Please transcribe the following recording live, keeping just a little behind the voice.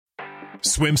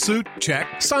Swimsuit? Check.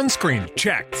 Sunscreen?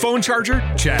 Check. Phone charger?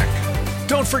 Check.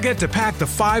 Don't forget to pack the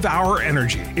 5-Hour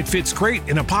Energy. It fits great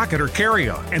in a pocket or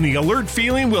carry-on, and the alert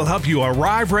feeling will help you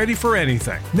arrive ready for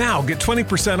anything. Now get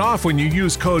 20% off when you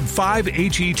use code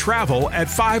 5HETRAVEL at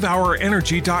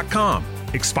 5hourenergy.com.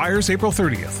 Expires April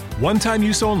 30th. One-time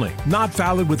use only. Not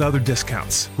valid with other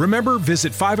discounts. Remember,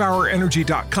 visit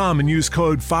 5hourenergy.com and use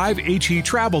code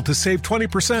 5HETRAVEL to save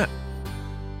 20%.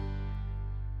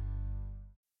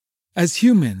 As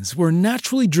humans, we're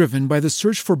naturally driven by the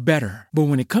search for better. But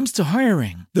when it comes to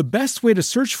hiring, the best way to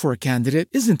search for a candidate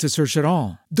isn't to search at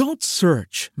all. Don't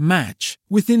search, match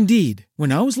with Indeed.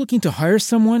 When I was looking to hire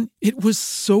someone, it was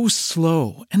so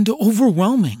slow and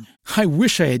overwhelming. I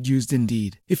wish I had used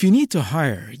Indeed. If you need to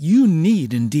hire, you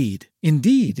need Indeed.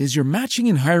 Indeed is your matching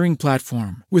and hiring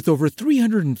platform with over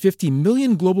 350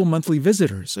 million global monthly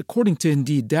visitors, according to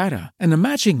Indeed data, and a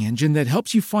matching engine that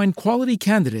helps you find quality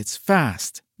candidates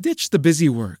fast. Ditch the busy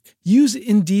work. Use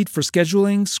Indeed for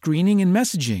scheduling, screening, and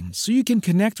messaging so you can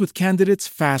connect with candidates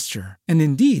faster. And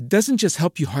Indeed doesn't just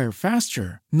help you hire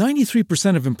faster.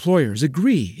 93% of employers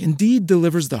agree Indeed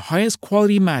delivers the highest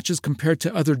quality matches compared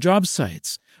to other job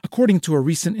sites, according to a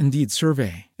recent Indeed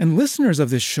survey. And listeners of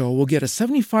this show will get a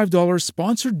 $75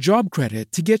 sponsored job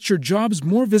credit to get your jobs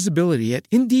more visibility at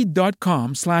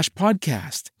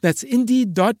Indeed.com/podcast. That's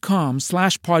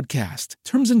Indeed.com/podcast.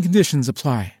 Terms and conditions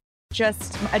apply.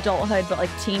 Just adulthood, but like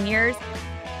teen years.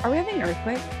 Are we having an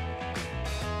earthquake?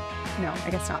 No, I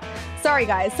guess not. Sorry,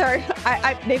 guys. Sorry.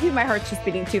 I maybe my heart's just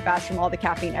beating too fast from all the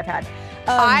caffeine I've had.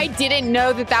 I didn't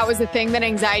know that was a thing, that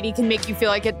anxiety can make you feel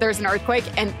like there's an earthquake,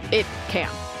 and it can.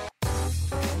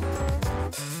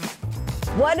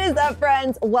 What is up,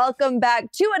 friends? Welcome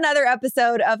back to another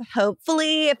episode of,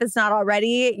 hopefully, if it's not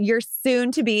already, your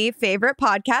soon-to-be favorite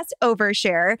podcast,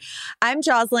 Overshare. I'm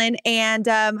Jocelyn, and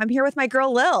I'm here with my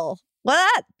girl, Lil.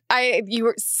 What?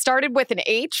 You started with an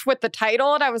H with the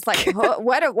title, and I was like,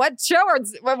 what show?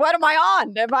 What am I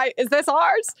on? Is this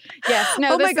ours? Yes.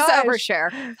 No, this is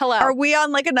Overshare. Hello. Are we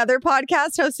on like another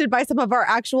podcast hosted by some of our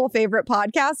actual favorite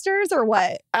podcasters, or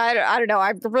what? I don't know.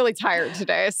 I'm really tired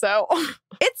today, so...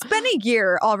 It's been a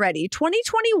year already.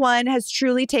 2021 has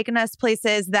truly taken us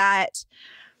places that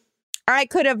I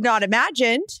could have not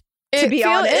imagined, to be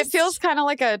honest. It feels kind of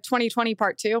like a 2020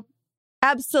 part 2.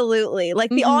 Absolutely.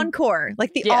 Like the encore.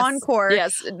 Like the encore.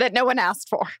 Yes, that no one asked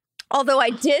for. Although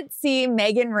I did see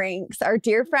Megan Rinks, our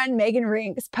dear friend Megan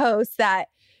Rinks, post that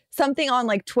something on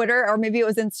like Twitter, or maybe it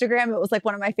was Instagram. It was like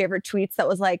one of my favorite tweets that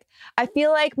was like, I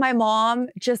feel like my mom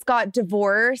just got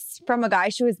divorced from a guy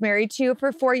she was married to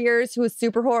for 4 years who was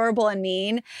super horrible and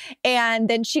mean. And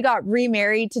then she got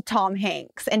remarried to Tom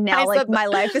Hanks. And now like my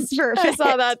life is perfect. I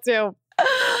saw that too.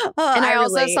 And I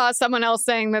also saw someone else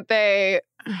saying that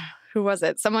who was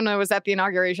it? Someone who was at the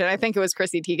inauguration. I think it was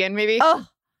Chrissy Teigen, maybe. Oh,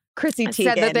 Chrissy Teigen.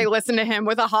 Said that they listened to him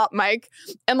with a hot mic.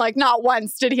 And like not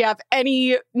once did he have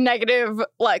any negative,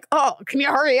 like, oh, can you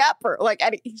hurry up? Or like,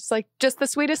 he's like just the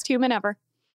sweetest human ever.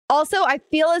 Also, I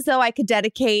feel as though I could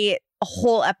dedicate a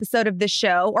whole episode of this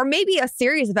show, or maybe a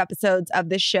series of episodes of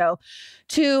this show,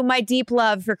 to my deep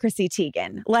love for Chrissy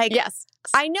Teigen. Like, yes.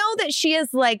 I know that she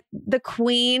is like the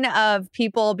queen of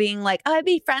people being like, I'd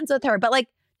be friends with her. But like,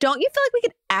 don't you feel like we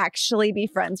could actually be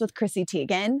friends with Chrissy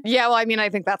Teigen? Yeah, well, I mean, I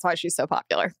think that's why she's so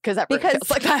popular, because everyone feels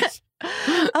like that.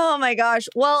 Oh my gosh.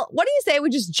 Well, what do you say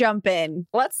we just jump in?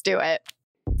 Let's do it.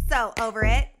 So, over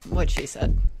it. What she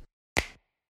said.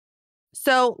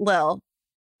 So, Lil,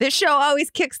 this show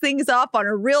always kicks things off on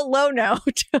a real low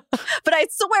note, but I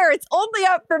swear it's only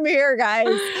up from here,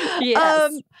 guys.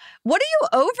 Yes. What are you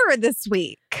over this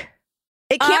week?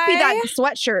 It can't be that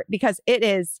sweatshirt, because it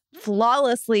is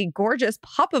flawlessly gorgeous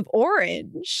pop of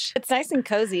orange. It's nice and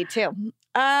cozy too.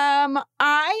 I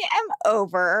am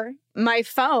over my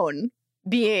phone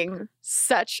being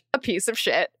such a piece of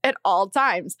shit at all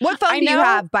times. What phone do you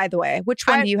have, by the way? Which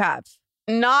one do you have?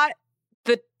 Not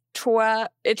the 12.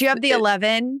 Do you have the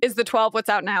 11? Is the 12 what's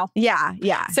out now? Yeah.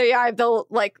 So yeah, I have the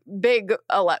like big,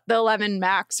 the 11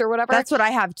 Max or whatever. That's what I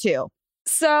have too.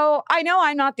 So I know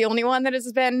I'm not the only one that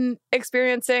has been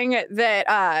experiencing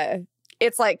that.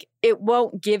 It's like it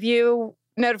won't give you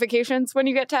notifications when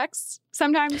you get texts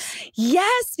sometimes.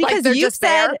 Yes, because like you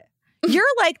said you're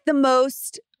like the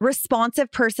most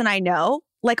responsive person I know,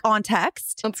 like on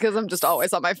text. That's because I'm just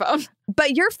always on my phone.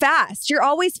 But you're fast. You're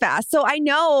always fast. So I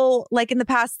know, like in the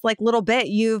past like little bit,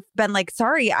 you've been like,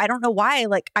 sorry, I don't know why.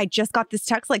 Like I just got this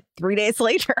text like 3 days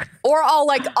later. Or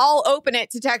I'll open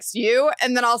it to text you,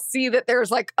 and then I'll see that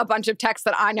there's like a bunch of texts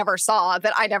that I never saw,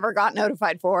 that I never got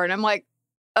notified for. And I'm like,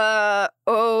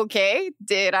 Okay.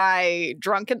 Did I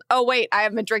drunken? Oh, wait, I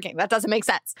haven't been drinking. That doesn't make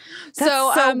sense.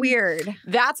 That's so weird.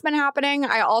 That's been happening.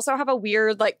 I also have a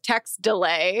weird like text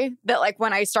delay that like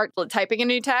when I start typing a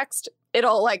new text,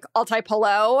 it'll like, I'll type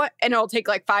hello and it'll take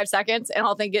like 5 seconds and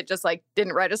I'll think it just like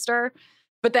didn't register.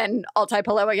 But then I'll type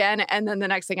hello again. And then the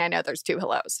next thing I know, there's 2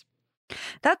 hellos.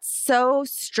 That's so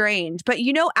strange. But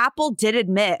you know, Apple did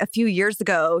admit a few years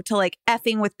ago to like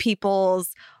effing with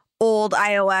people's old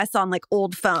iOS on like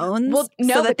old phones, Well,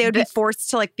 no, so that but they would be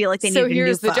forced to like feel like they So needed a new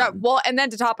here's the phone. joke. Well, and then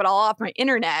to top it all off, my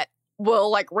internet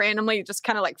will like randomly just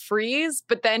kind of like freeze.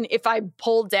 But then if I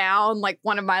pull down like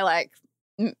one of my like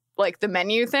the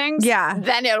menu things, Yeah.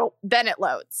 then it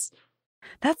loads.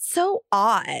 That's so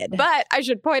odd. But I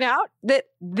should point out that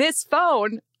this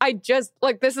phone, I just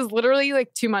like this is literally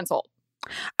like 2 months old.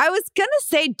 I was gonna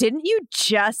say, didn't you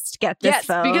just get this Yes,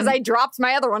 phone? because I dropped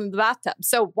my other one in the bathtub.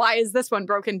 So why is this one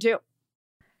broken too?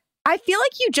 I feel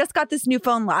like you just got this new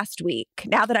phone last week.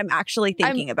 Now that I'm actually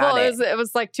thinking about it. It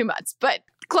was like 2 months, but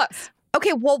close.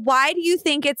 Okay, well, why do you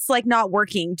think it's like not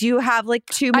working? Do you have like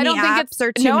too I many don't think apps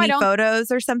or too I many don't-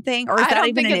 photos or something? Or is I that don't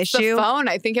even think an it's issue? the phone.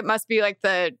 I think it must be like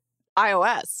the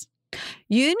iOS.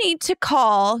 You need to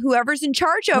call whoever's in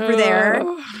charge over there.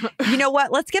 You know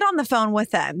what? Let's get on the phone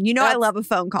with them. You know, I That's- love a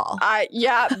phone call.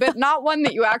 Yeah, but not one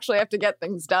that you actually have to get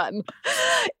things done.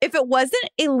 If it wasn't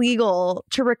illegal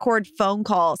to record phone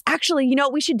calls, actually, you know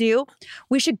what we should do?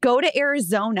 We should go to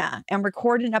Arizona and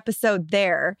record an episode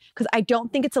there because I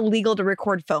don't think it's illegal to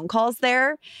record phone calls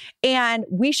there. And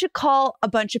we should call a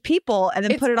bunch of people and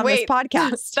then put it on this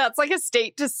podcast. That's like a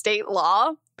state to state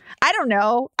law. I don't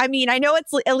know. I mean, I know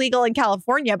it's illegal in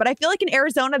California, but I feel like in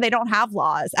Arizona, they don't have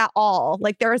laws at all.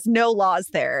 Like there is no laws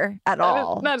there at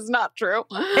all. That is not true.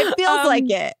 It feels like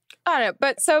it. I don't know.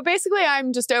 But so basically,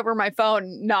 I'm just over my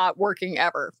phone not working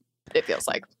ever, it feels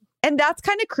like. And that's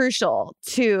kind of crucial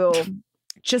to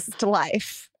just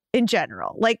life in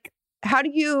general. Like, how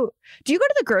do you go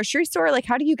to the grocery store? Like,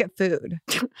 how do you get food?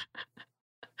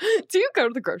 Do you go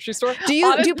to the grocery store? Do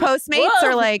you do Postmates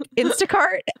or like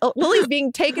Instacart? Lily's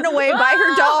being taken away by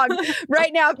her dog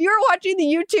right now. If you were watching the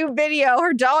YouTube video,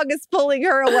 her dog is pulling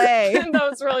her away.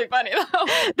 That was really funny, though.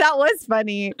 That was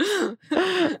funny.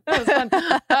 That was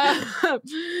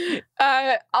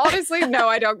fun. Honestly, no,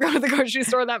 I don't go to the grocery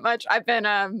store that much. I've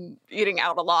been eating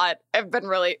out a lot. I've been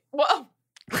really whoa.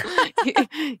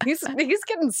 He's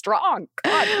getting strong.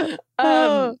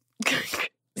 God.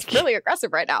 It's really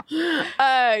aggressive right now.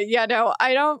 Yeah, no,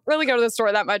 I don't really go to the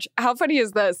store that much. How funny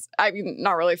is this? I mean,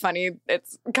 not really funny.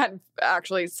 It's kind of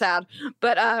actually sad.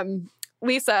 But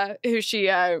Lisa, who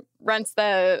she rents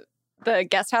the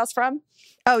guest house from.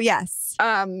 Oh, yes.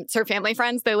 It's her family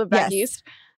friends. They live back east.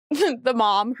 The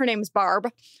mom, her name's Barb.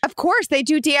 Of course, they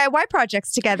do DIY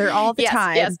projects together all the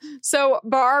time. Yes. So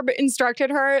Barb instructed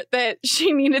her that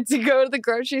she needed to go to the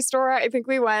grocery store. I think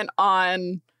we went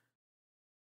on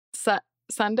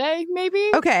Sunday,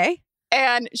 maybe. Okay.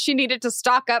 And she needed to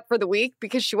stock up for the week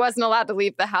because she wasn't allowed to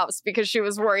leave the house because she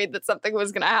was worried that something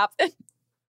was going to happen.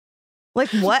 Like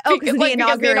what? Oh, because of the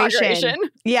inauguration.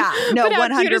 Yeah, no, But how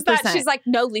 100%. cute is that? She's like,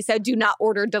 no, Lisa, do not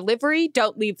order delivery.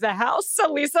 Don't leave the house.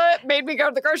 So Lisa made me go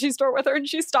to the grocery store with her and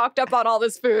she stocked up on all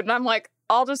this food. And I'm like,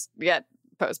 I'll just get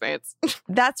Postmates.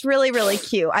 That's really, really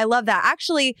cute. I love that.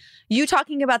 Actually, you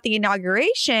talking about the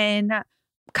inauguration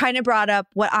kind of brought up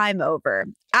what I'm over.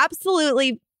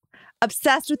 Absolutely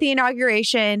obsessed with the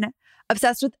inauguration,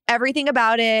 obsessed with everything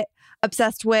about it,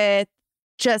 obsessed with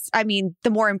just, I mean, the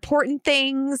more important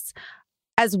things,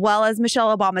 as well as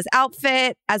Michelle Obama's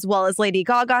outfit, as well as Lady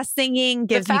Gaga singing,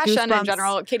 gives the me fashion goosebumps. in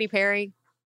general, Katy Perry.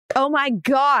 Oh my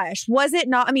gosh. Was it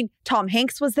not? I mean, Tom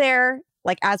Hanks was there,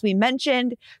 like as we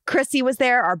mentioned. Chrissy was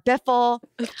there, our Biffle.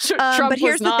 Trump But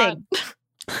here's was not.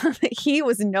 the thing. He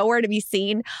was nowhere to be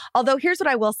seen. Although here's what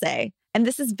I will say, and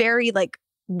this is very like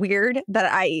weird that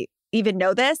I even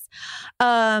know this.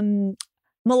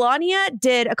 Melania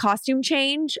did a costume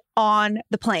change on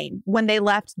the plane when they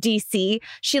left DC.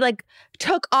 She like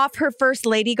took off her first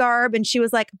lady garb and she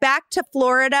was like, back to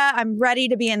Florida. I'm ready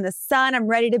to be in the sun. I'm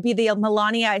ready to be the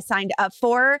Melania I signed up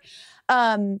for.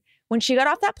 When she got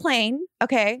off that plane,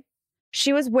 okay,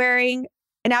 she was wearing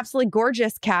an absolutely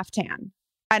gorgeous caftan.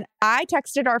 And I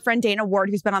texted our friend Dana Ward,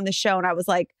 who's been on the show, and I was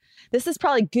like, this is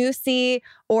probably Gucci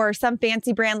or some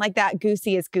fancy brand like that.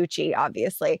 Gucci is Gucci,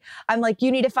 obviously. I'm like,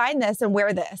 you need to find this and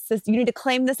wear this. You need to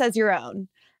claim this as your own.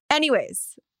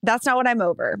 Anyways, that's not what I'm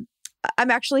over.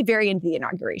 I'm actually very into the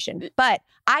inauguration. But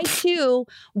I, too,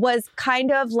 was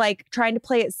kind of like trying to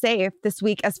play it safe this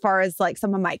week as far as like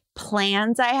some of my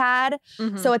plans I had.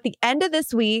 Mhm. So at the end of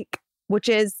this week, which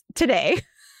is today,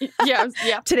 Yeah.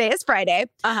 Today is Friday.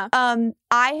 Uh-huh.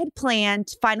 I had planned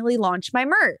to finally launch my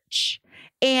merch.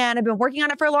 And I've been working on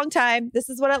it for a long time. This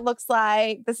is what it looks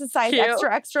like. This is size Cute.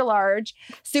 extra, extra large.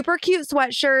 Super cute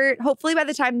sweatshirt. Hopefully by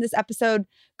the time this episode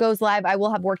goes live, I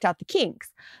will have worked out the kinks.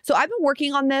 So I've been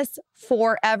working on this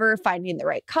forever, finding the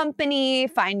right company,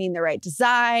 finding the right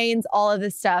designs, all of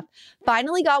this stuff.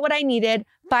 Finally got what I needed.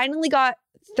 Finally got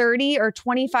 30 or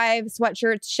 25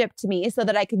 sweatshirts shipped to me so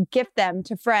that I could gift them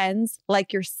to friends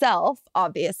like yourself,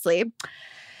 obviously.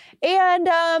 And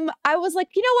I was like,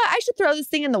 you know what? I should throw this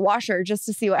thing in the washer just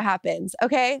to see what happens.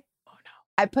 Okay. Oh, no.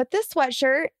 I put this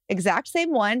sweatshirt, exact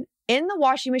same one, in the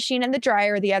washing machine and the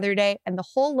dryer the other day, and the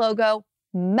whole logo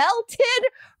melted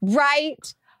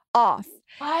right off.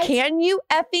 What? Can you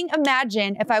effing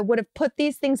imagine if I would have put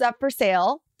these things up for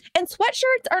sale? And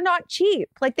sweatshirts are not cheap.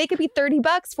 Like they could be $30,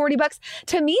 $40.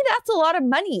 To me, that's a lot of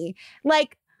money.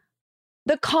 Like,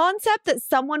 the concept that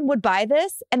someone would buy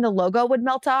this and the logo would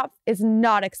melt off is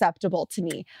not acceptable to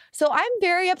me. So I'm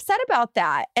very upset about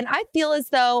that. And I feel as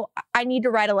though I need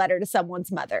to write a letter to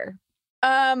someone's mother.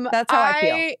 That's how I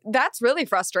feel. That's really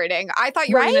frustrating. I thought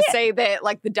you were going Right? to say that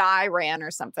like the dye ran or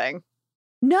something.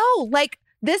 No, like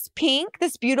this pink,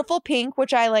 this beautiful pink,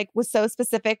 which I like was so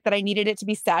specific that I needed it to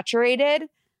be saturated,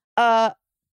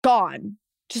 gone.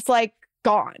 Just like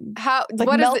gone. How? Like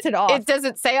what is melted off. It does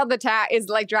it say on the tag is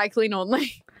like dry clean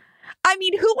only? I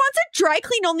mean, who wants a dry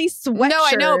clean only sweatshirt? No,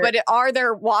 I know, but are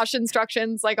there wash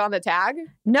instructions like on the tag?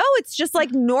 No, it's just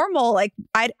like normal. Like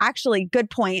I'd actually, good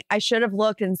point. I should have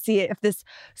looked and see if this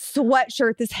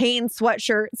sweatshirt, this Hanes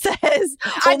sweatshirt says.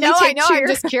 I know. I'm cheer.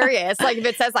 just curious. Like if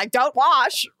it says like don't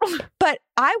wash. But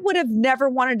I would have never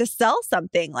wanted to sell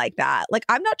something like that. Like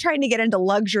I'm not trying to get into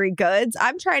luxury goods.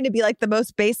 I'm trying to be like the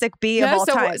most basic bee of all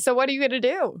time. So what are you going to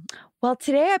do? Well,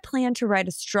 today I plan to write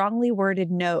a strongly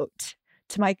worded note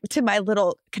to my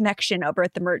little connection over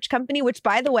at the merch company, which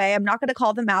by the way, I'm not going to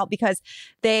call them out because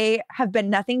they have been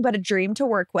nothing but a dream to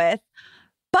work with.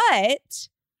 But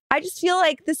I just feel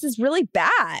like this is really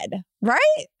bad,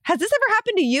 right? Has this ever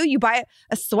happened to you? You buy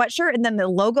a sweatshirt and then the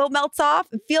logo melts off?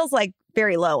 It feels like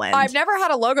very low end. I've never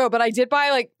had a logo, but I did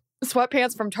buy like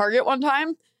sweatpants from Target one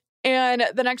time. And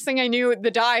the next thing I knew,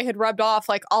 the dye had rubbed off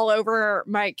like all over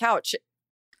my couch.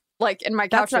 Like, and my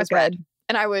couch That's not was red. good.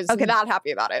 And I was Okay. not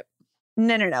happy about it.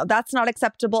 No. That's not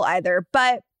acceptable either.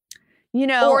 But, you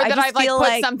know, Or I that just I've like feel put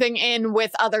like something in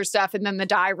with other stuff and then the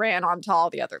dye ran onto all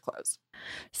the other clothes.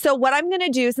 So what I'm going to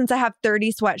do, since I have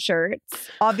 30 sweatshirts,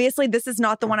 obviously this is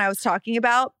not the one I was talking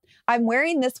about. I'm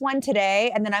wearing this one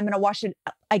today and then I'm going to wash it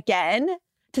again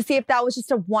to see if that was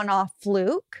just a one-off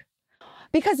fluke.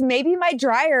 Because maybe my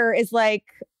dryer is like,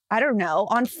 I don't know,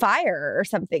 on fire or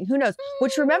something. Who knows?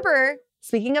 Which remember,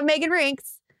 speaking of Megan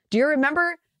Rinks, do you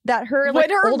remember that her like When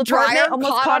her old dryer apartment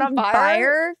almost caught on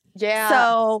fire? Yeah.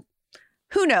 So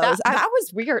who knows? that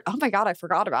was weird. Oh my God, I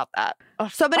forgot about that. Oh,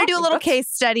 So I'm going to do a little that's- case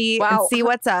study and Wow. see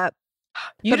what's up.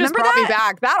 You But just remember brought me that?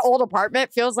 back. That old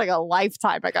apartment feels like a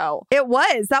lifetime ago. It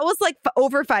was. That was like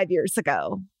over 5 years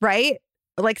ago, right?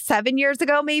 Like 7 years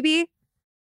ago, maybe.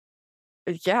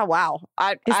 Yeah, wow.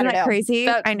 I Isn't don't that know. crazy?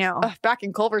 That- I know. Back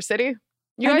in Culver City.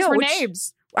 You I guys know, were which-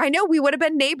 neighbors. I know we would have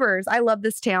been neighbors. I love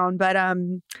this town. But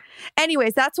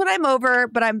anyways, that's what I'm over.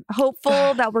 But I'm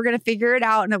hopeful that we're going to figure it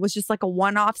out. And it was just like a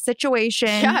one-off situation.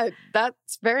 Yeah,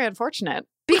 that's very unfortunate.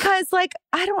 Because like,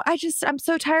 I'm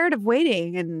so tired of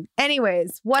waiting. And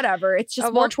anyways, whatever. It's just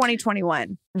Oh, more well-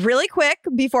 2021. Really quick,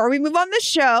 before we move on the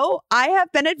show, I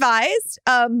have been advised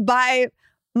by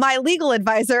my legal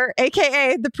advisor,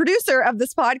 AKA the producer of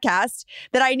this podcast,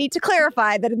 that I need to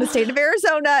clarify that in the state of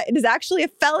Arizona, it is actually a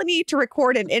felony to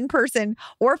record an in-person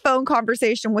or phone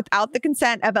conversation without the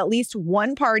consent of at least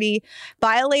one party.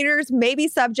 Violators may be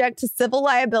subject to civil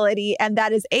liability, and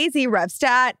that is AZ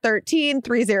Revstat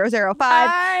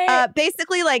 13-3005.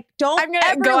 Basically, like, don't I'm gonna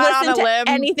ever go out on listen a to limb.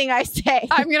 anything I say.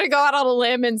 I'm going to go out on a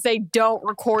limb and say don't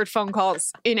record phone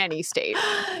calls in any state.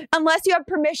 Unless you have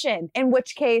permission, in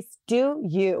which case, do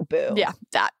you, boo? Yeah,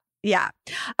 that. Yeah.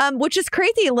 Which is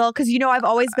crazy, Lil, because, you know, I've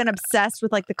always been obsessed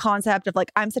with like the concept of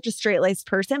like, I'm such a straight laced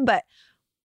person, but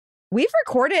we've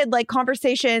recorded like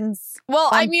conversations. Well,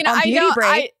 I mean, on I Beauty don't, Break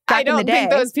I back in the don't think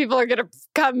day. those people are going to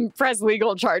come press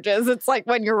legal charges. It's like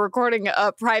when you're recording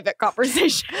a private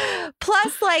conversation.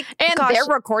 Plus, like, And gosh, they're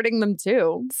recording them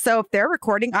too. so if they're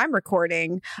recording, I'm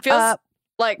recording. Feels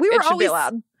like we were it should be always-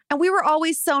 allowed. And we were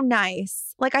always so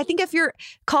nice. Like, I think if you're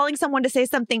calling someone to say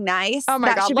something nice, Oh my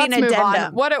that God, should be let's an move addendum.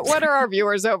 on. What are our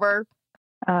viewers over?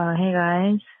 Hey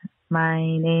guys, my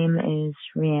name is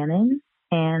Rhiannon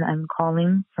and I'm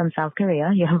calling from South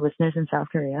Korea. You have listeners in South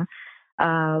Korea.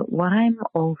 What I'm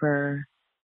over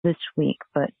this week,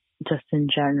 but just in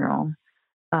general,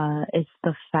 It's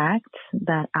the fact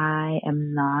that I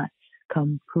am not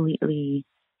completely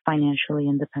financially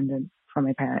independent from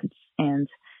my parents. And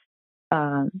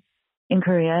in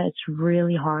Korea, it's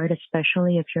really hard,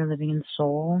 especially if you're living in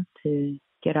Seoul, to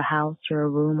get a house or a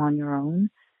room on your own.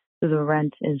 So the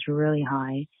rent is really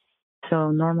high.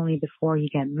 So normally before you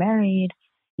get married,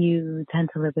 you tend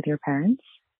to live with your parents,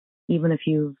 even if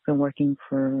you've been working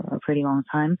for a pretty long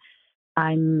time.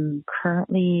 I'm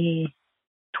currently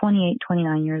 28,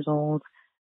 29 years old,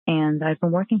 and I've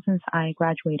been working since I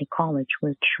graduated college,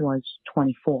 which was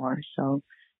 24. So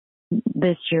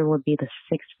this year would be the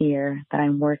 6th year that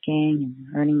I'm working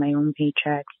and earning my own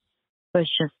paycheck. But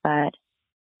it's just that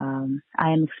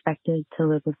I am expected to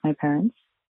live with my parents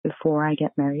before I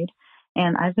get married.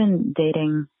 And I've been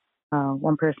dating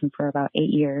one person for about 8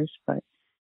 years, but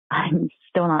I'm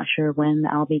still not sure when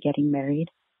I'll be getting married.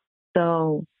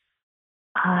 So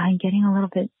I'm getting a little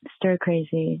bit stir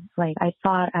crazy. Like, I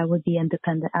thought I would be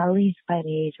independent at least by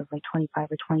the age of like 25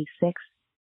 or 26.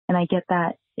 And I get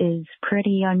that is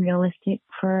pretty unrealistic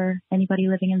for anybody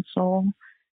living in Seoul.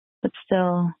 But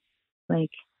still,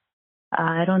 like,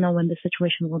 I don't know when the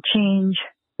situation will change.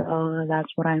 So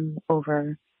that's what I'm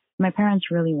over. My parents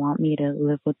really want me to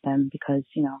live with them because,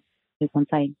 you know, like once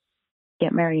I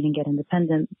get married and get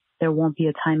independent, there won't be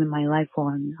a time in my life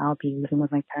when I'll be living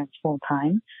with my parents full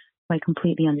time. I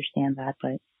completely understand that,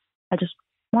 but I just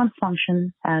want to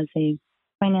function as a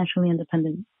financially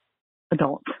independent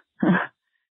adult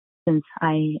since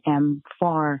I am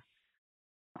far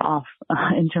off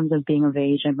in terms of being of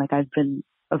age. And like, I've been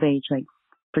of age like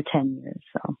for 10 years.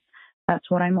 So that's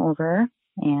what I'm over.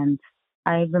 And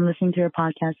I've been listening to your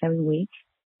podcast every week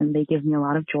and they give me a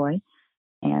lot of joy.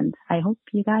 And I hope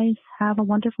you guys have a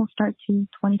wonderful start to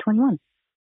 2021.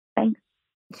 Thanks.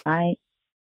 Bye.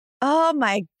 Oh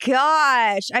my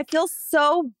gosh. I feel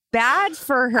so bad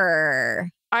for her.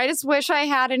 I just wish I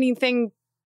had anything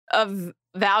of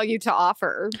value to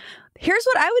offer. Here's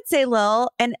what I would say, Lil.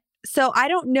 And so I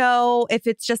don't know if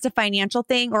it's just a financial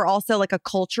thing or also like a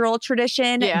cultural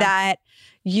tradition that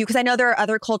because I know there are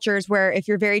other cultures where if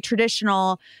you're very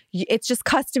traditional, it's just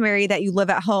customary that you live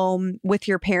at home with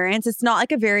your parents. It's not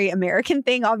like a very American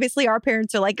thing. Obviously, our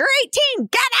parents are like, you're 18,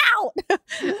 get out.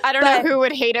 I don't know who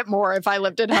would hate it more if I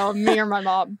lived at home, me or my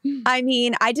mom. I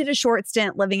mean, I did a short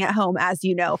stint living at home, as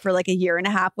you know, for like a year and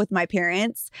a half with my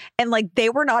parents. And like,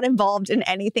 they were not involved in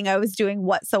anything I was doing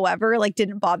whatsoever. Like,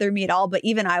 didn't bother me at all. But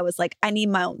even I was like, I need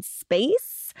my own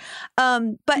space.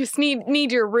 But you just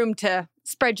need your room to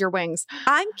spread your wings.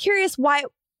 I'm curious why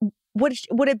would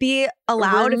it be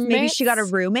allowed if maybe she got a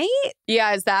roommate?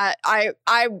 Yeah, is that I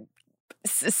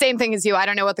same thing as you. I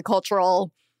don't know what the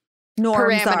cultural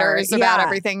norms parameters about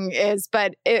everything is,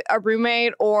 but a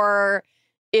roommate or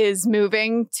is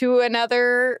moving to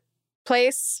another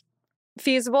place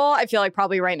feasible? I feel like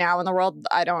probably right now in the world,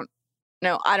 I don't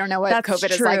know what That's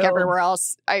COVID is true. like everywhere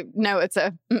else. I know it's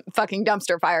a fucking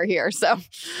dumpster fire here. So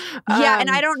yeah, and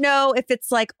I don't know if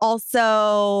it's like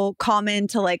also common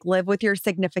to like live with your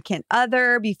significant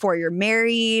other before you're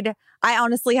married. I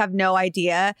honestly have no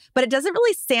idea, but it doesn't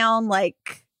really sound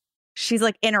like she's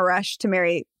like in a rush to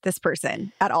marry this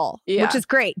person at all, which is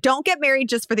great. Don't get married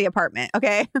just for the apartment,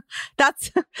 okay?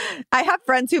 I have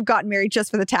friends who've gotten married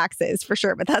just for the taxes for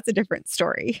sure, but that's a different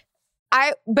story.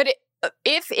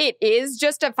 If it is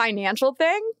just a financial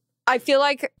thing, I feel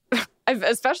like I've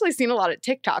especially seen a lot of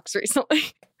TikToks recently,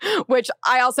 which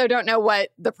I also don't know what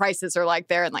the prices are like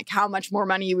there and like how much more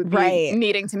money you would be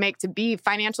needing to make to be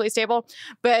financially stable.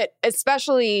 But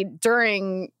especially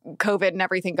during COVID and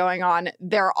everything going on,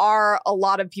 there are a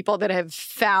lot of people that have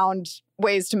found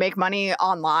ways to make money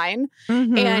online.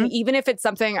 Mm-hmm. And even if it's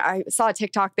something, I saw a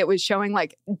TikTok that was showing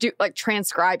like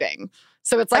transcribing.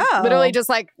 So it's like literally just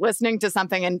like listening to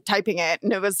something and typing it.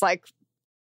 And it was like,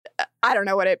 I don't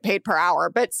know what it paid per hour,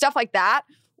 but stuff like that,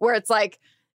 where it's like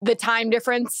the time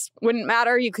difference wouldn't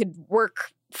matter. You could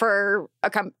work for I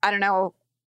don't know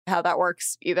how that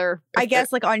works either. I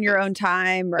guess like on your own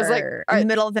time or like, in the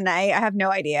middle of the night. I have no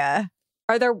idea.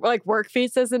 Are there like work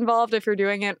visas involved if you're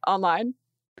doing it online?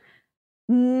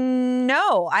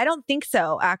 No, I don't think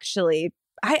so, actually.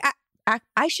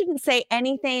 I shouldn't say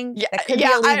anything that could be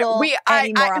illegal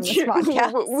anymore on this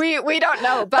podcast. We don't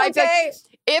know. But I feel like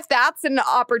if that's an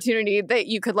opportunity that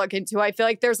you could look into, I feel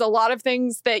like there's a lot of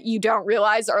things that you don't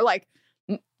realize are like,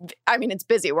 I mean, it's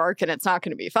busy work and it's not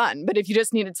going to be fun. But if you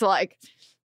just needed to like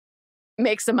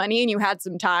make some money and you had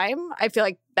some time, I feel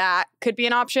like that could be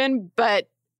an option. But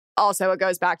also it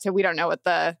goes back to we don't know what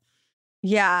the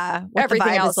what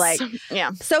everything the vibe else is like.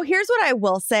 Yeah. So here's what I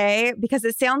will say, because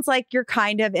it sounds like you're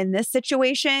kind of in this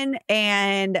situation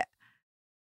and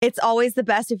it's always the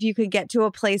best if you could get to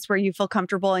a place where you feel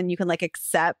comfortable and you can like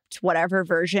accept whatever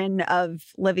version of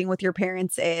living with your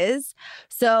parents is.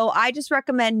 So I just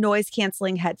recommend noise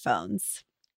canceling headphones.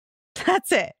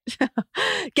 That's it.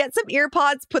 Get some ear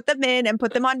pods, put them in and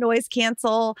put them on noise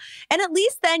cancel. And at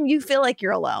least then you feel like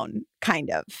you're alone, kind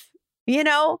of. You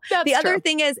know, That's the other true.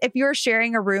 thing is if you're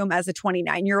sharing a room as a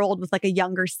 29-year-old with like a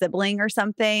younger sibling or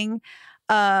something,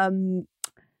 that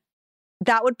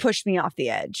would push me off the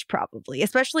edge probably,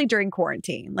 especially during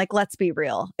quarantine. Like, let's be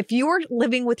real. If you were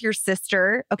living with your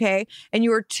sister, okay, and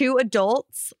you were two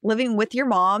adults living with your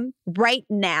mom right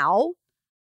now,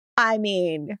 I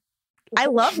mean, I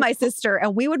love my sister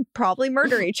and we would probably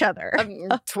murder each other. I'm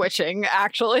twitching,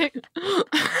 actually.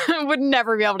 Would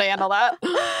never be able to handle that.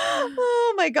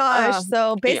 Oh my gosh.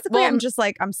 So basically, well, I'm just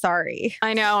like, I'm sorry.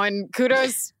 I know. And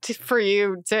kudos for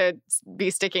you to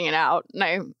be sticking it out. And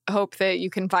I hope that you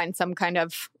can find some kind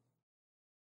of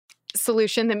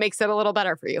solution that makes it a little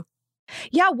better for you.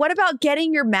 Yeah. What about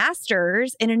getting your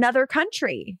master's in another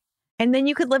country? And then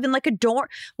you could live in like a dorm.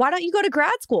 Why don't you go to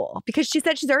grad school? Because she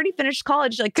said she's already finished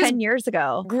college like 10 years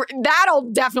ago.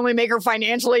 That'll definitely make her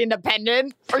financially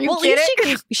independent. Are you Well, at kidding?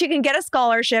 least she can get a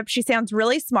scholarship. She sounds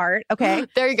really smart. Okay.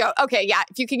 There you go. Okay, yeah.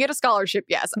 If you can get a scholarship,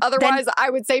 yes. Otherwise, I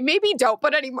would say maybe don't.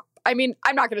 But I mean,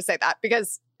 I'm not going to say that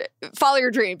because follow your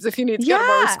dreams if you need to go to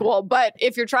more school. But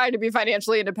if you're trying to be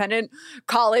financially independent,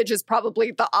 college is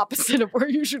probably the opposite of where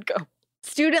you should go.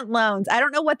 Student loans. I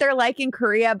don't know what they're like in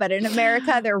Korea, but in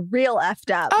America, they're real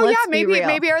effed up. Oh, Let's yeah. be real.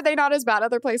 Maybe are they not as bad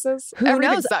other places? Who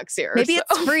Everything knows? sucks here. Maybe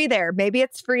it's free there. Maybe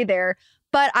it's free there.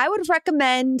 But I would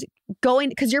recommend going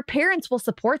because your parents will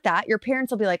support that. Your parents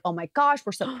will be like, oh my gosh,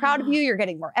 we're so proud of you. You're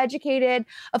getting more educated.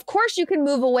 Of course, you can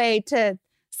move away to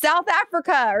South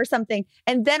Africa or something.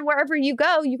 And then wherever you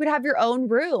go, you could have your own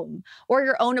room or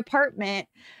your own apartment.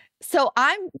 So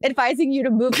I'm advising you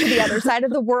to move to the other side of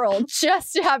the world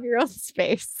just to have your own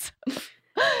space.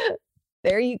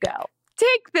 There you go.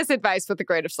 Take this advice with a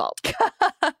grain of salt.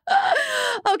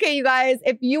 Okay, you guys,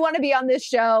 if you want to be on this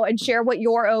show and share what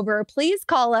you're over, please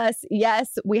call us.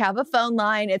 Yes, we have a phone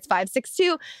line. It's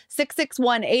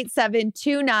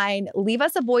 562-661-8729. Leave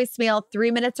us a voicemail, 3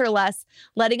 minutes or less,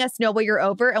 letting us know what you're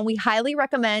over. And we highly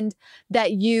recommend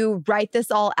that you write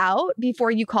this all out before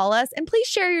you call us. And please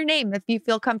share your name if you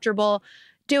feel comfortable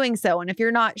doing so. And if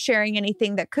you're not sharing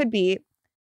anything that could be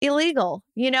illegal,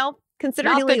 considered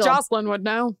Not illegal. that Jocelyn would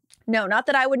know. No, not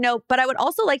that I would know, but I would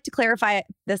also like to clarify at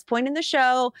this point in the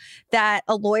show that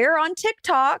a lawyer on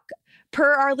TikTok,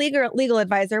 per our legal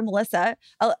advisor, Melissa,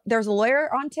 there's a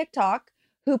lawyer on TikTok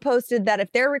who posted that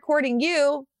if they're recording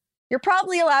you, you're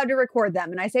probably allowed to record them.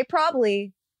 And I say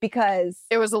probably because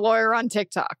it was a lawyer on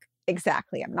TikTok.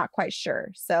 Exactly. I'm not quite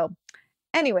sure. So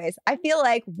anyways, I feel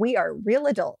like we are real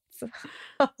adults.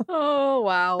 Oh,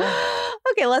 wow.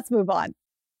 Okay, let's move on.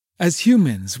 As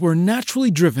humans, we're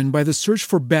naturally driven by the search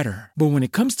for better. But when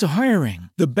it comes to hiring,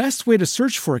 the best way to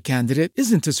search for a candidate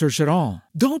isn't to search at all.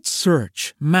 Don't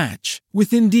search, match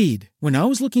with Indeed. When I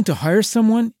was looking to hire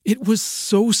someone, it was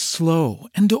so slow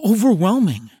and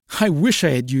overwhelming. I wish I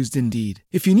had used Indeed.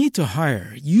 If you need to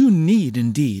hire, you need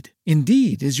Indeed.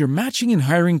 Indeed is your matching and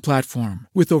hiring platform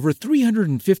with over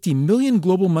 350 million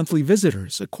global monthly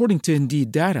visitors, according to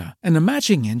Indeed data, and a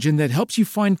matching engine that helps you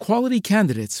find quality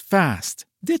candidates fast.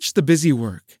 Ditch the busy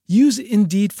work. Use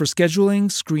Indeed for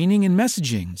scheduling, screening, and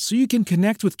messaging so you can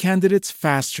connect with candidates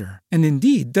faster. And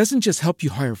Indeed doesn't just help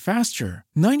you hire faster.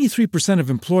 93%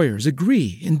 of employers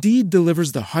agree Indeed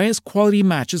delivers the highest quality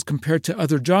matches compared to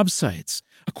other job sites,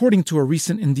 according to a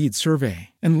recent Indeed survey.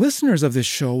 And listeners of this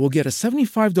show will get a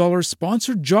 $75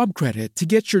 sponsored job credit to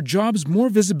get your jobs more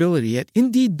visibility at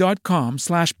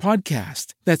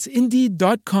Indeed.com/podcast. That's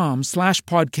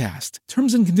Indeed.com/podcast.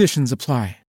 Terms and conditions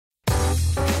apply.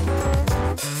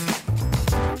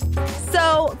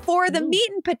 So for the meat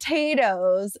and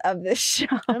potatoes of this show.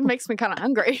 It makes me kind of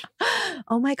hungry.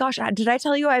 Oh my gosh. Did I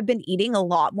tell you I've been eating a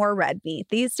lot more red meat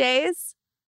these days?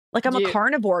 Like I'm a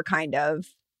carnivore kind of.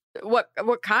 What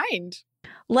kind?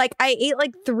 Like I ate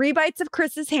like 3 bites of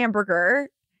Chris's hamburger.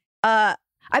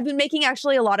 I've been making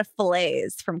actually a lot of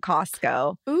fillets from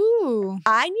Costco. Ooh.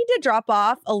 I need to drop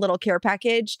off a little care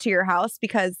package to your house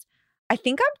because I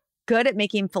think I'm good at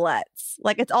making fillets.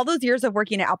 Like it's all those years of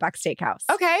working at Outback Steakhouse.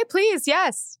 Okay, please,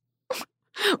 yes.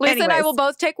 Lisa and I Anyways. will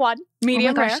both take one.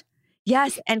 Medium Oh my rare. gosh.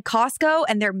 Yes, and Costco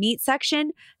and their meat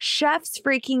section, chef's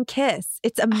freaking kiss.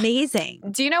 It's amazing.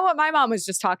 Do you know what my mom was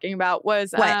just talking about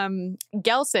was What?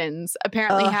 Gelson's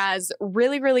apparently Ugh. has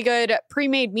really, really good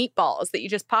pre-made meatballs that you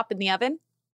just pop in the oven.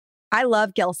 I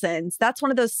love Gelson's. That's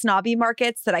one of those snobby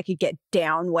markets that I could get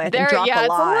down with and There, drop yeah, a it's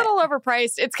lot. a little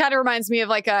overpriced. It's kind of reminds me of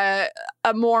like a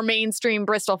a more mainstream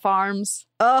Bristol Farms.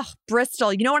 Ugh,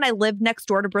 Bristol. You know, when I lived next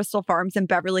door to Bristol Farms in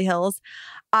Beverly Hills,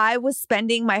 I was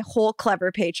spending my whole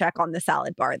Clever paycheck on the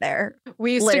salad bar there.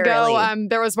 We used to go,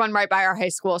 there was one right by our high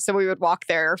school, so we would walk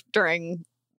there during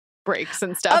breaks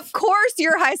and stuff. Of course,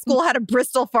 your high school had a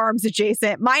Bristol Farms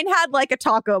adjacent. Mine had like a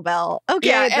Taco Bell. Okay.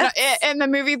 Yeah, and the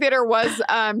movie theater was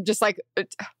just like,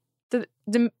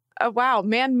 wow,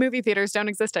 man, movie theaters don't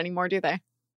exist anymore, do they?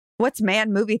 What's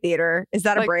Man Movie Theater? Is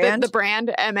that like a brand? The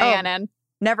brand, MANN.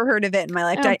 Never heard of it in my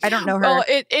life. I don't know her. Well,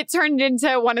 it turned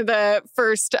into one of the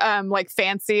first like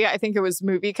fancy, I think it was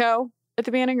Movie Co. at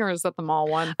the beginning, or is that the mall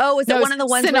one? Oh, is it one of the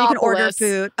ones where you can order Cinépolis.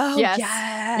 food? Oh, Yes.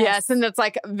 yes. And it's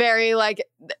like very like,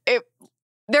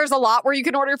 there's a lot where you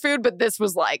can order food, but this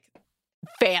was like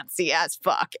fancy as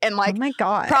fuck. And like, oh my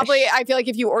gosh. probably, I feel like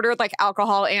if you ordered like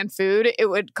alcohol and food, it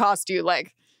would cost you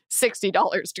like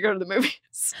 $60 to go to the movies.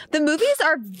 The movies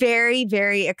are very,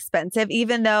 very expensive,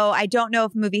 even though I don't know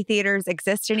if movie theaters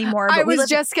exist anymore. But I was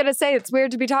just going to say, it's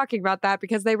weird to be talking about that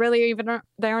because they really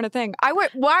they aren't a thing.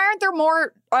 Why aren't there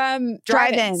more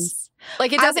drive-ins?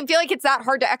 Like, it doesn't feel like it's that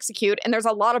hard to execute, and there's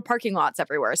a lot of parking lots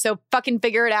everywhere. So fucking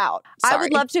figure it out. Sorry. I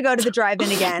would love to go to the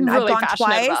drive-in again. I'm really I've gone passionate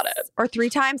twice about it. or 3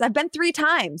 times. I've been 3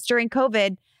 times during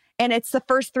COVID. And it's the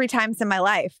first 3 times in my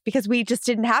life because we just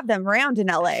didn't have them around in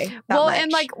LA. Well, much.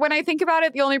 and like when I think about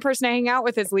it, the only person I hang out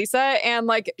with is Lisa. And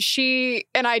like she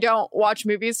and I don't watch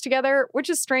movies together, which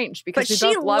is strange because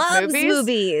we both love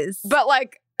movies. But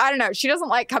like, I don't know. She doesn't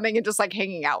like coming and just like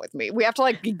hanging out with me. We have to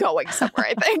like be going somewhere,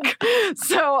 I think.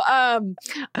 So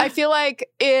I feel like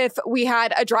if we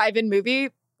had a drive-in movie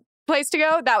place to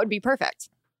go, that would be perfect.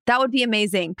 That would be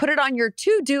amazing. Put it on your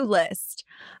to-do list.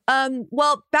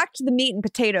 Well, back to the meat and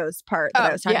potatoes part that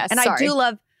I was talking about. And I do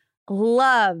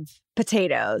love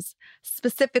potatoes,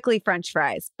 specifically French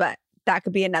fries, but that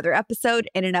could be another episode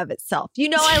in and of itself. You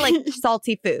know, I like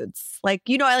salty foods. Like,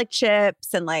 you know, I like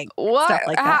chips and like stuff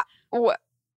like that. What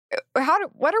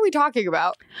are we talking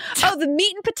about? Oh, the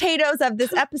meat and potatoes of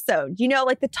this episode. You know,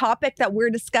 like the topic that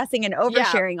we're discussing and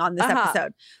oversharing on this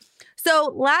episode.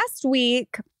 So last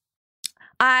week,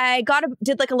 I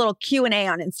did like a little Q&A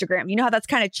on Instagram. You know how that's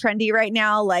kind of trendy right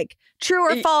now? Like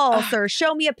true or false, or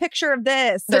show me a picture of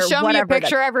this. The or show whatever. Me a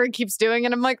picture everyone keeps doing.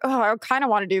 And I'm like, oh, I kind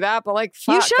of want to do that. But like,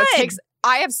 fuck, you should.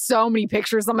 I have so many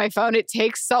pictures on my phone. It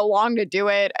takes so long to do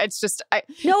it. It's just, it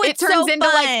turns so into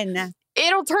fun. Like,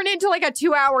 it'll turn into like a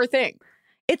 2-hour thing.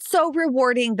 It's so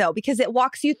rewarding, though, because it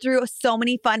walks you through so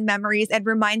many fun memories and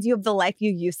reminds you of the life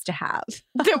you used to have.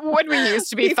 When we used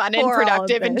to be fun and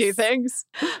productive and do things.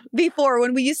 Before,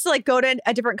 when we used to like go to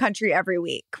a different country every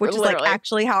week, which is like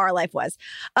actually how our life was.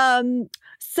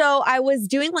 So I was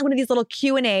doing like one of these little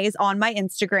Q&As on my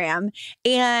Instagram,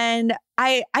 and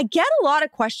I get a lot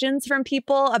of questions from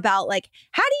people about like,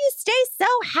 how do you stay so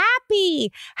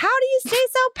happy? How do you stay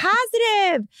so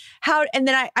positive? And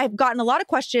then I've gotten a lot of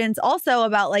questions also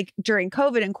about like during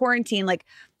COVID and quarantine, like,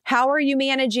 how are you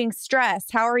managing stress?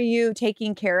 How are you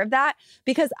taking care of that?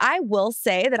 Because I will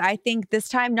say that I think this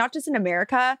time, not just in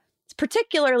America,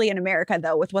 particularly in America,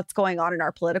 though, with what's going on in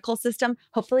our political system,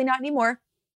 hopefully not anymore.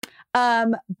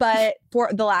 But for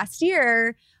the last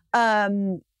year,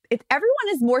 everyone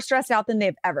is more stressed out than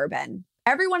they've ever been.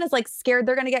 Everyone is like scared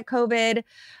they're going to get COVID,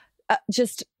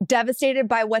 just devastated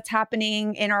by what's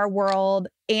happening in our world.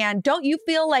 And don't you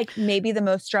feel like maybe the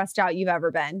most stressed out you've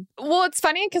ever been? Well, it's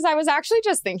funny because I was actually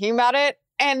just thinking about it,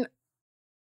 and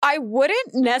I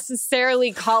wouldn't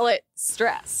necessarily call it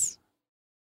stress.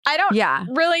 I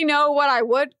don't really know what I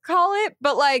would call it,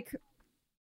 but like,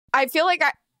 I feel like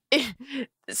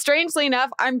strangely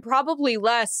enough, I'm probably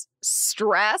less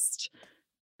stressed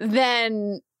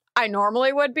than I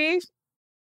normally would be.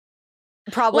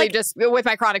 Probably like, just with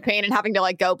my chronic pain and having to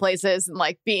like go places and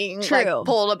like being like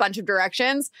pulled a bunch of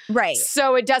directions. Right.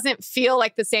 So it doesn't feel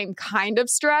like the same kind of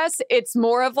stress. It's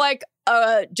more of like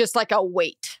just like a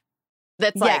weight.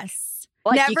 That's like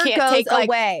never you can't goes take like,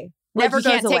 away. Never like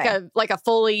you can't goes take away. a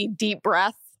fully deep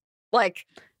breath. Like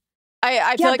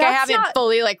I feel like I haven't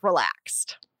fully like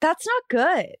relaxed. That's not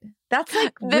good. That's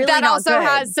like really that not also good.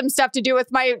 has some stuff to do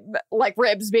with my like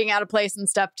ribs being out of place and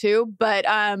stuff too. But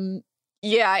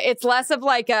yeah, it's less of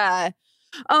like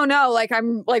oh no, like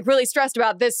I'm like really stressed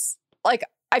about this. Like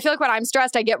I feel like when I'm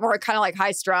stressed, I get more kind of like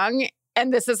high strung,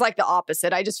 and this is like the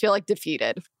opposite. I just feel like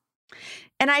defeated.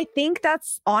 And I think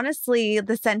that's honestly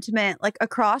the sentiment like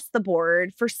across the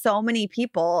board for so many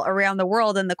people around the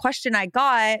world. And the question I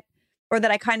got, or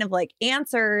that I kind of like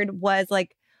answered, was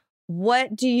like,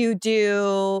 what do you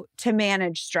do to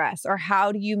manage stress, or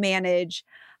how do you manage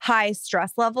high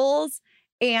stress levels?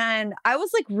 And I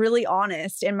was like really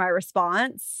honest in my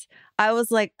response. I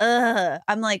was like,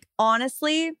 I'm like,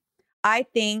 honestly, I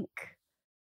think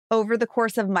over the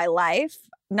course of my life,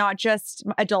 not just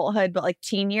adulthood, but like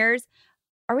teen years,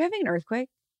 are we having an earthquake?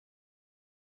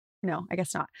 No, I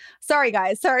guess not. Sorry,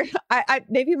 guys. Sorry. I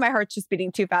maybe my heart's just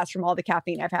beating too fast from all the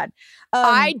caffeine I've had.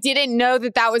 I didn't know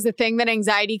that was a thing, that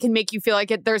anxiety can make you feel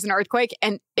like there's an earthquake,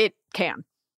 and it can.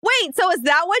 Wait, so is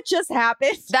that what just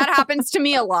happened? That happens to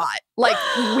me a lot, like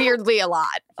weirdly a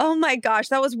lot. Oh my gosh,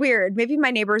 that was weird. Maybe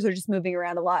my neighbors are just moving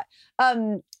around a lot.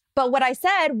 But what I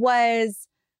said was,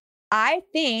 I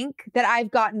think that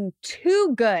I've gotten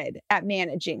too good at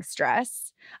managing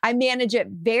stress. I manage it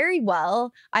very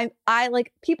well. I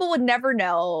like, people would never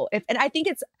know and I think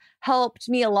it's helped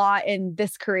me a lot in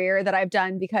this career that I've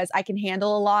done because I can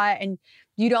handle a lot, and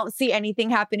you don't see anything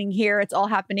happening here. It's all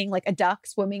happening like a duck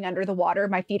swimming under the water.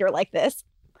 My feet are like this.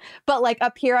 But like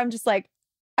up here, I'm just like,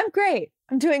 I'm great.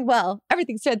 I'm doing well.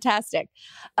 Everything's fantastic.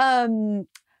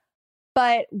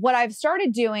 But what I've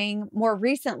started doing more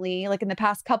recently, like in the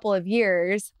past couple of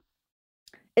years,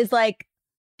 is like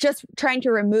just trying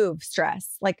to remove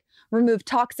stress, like remove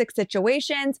toxic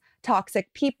situations,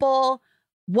 toxic people,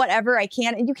 whatever I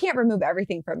can. And you can't remove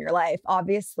everything from your life,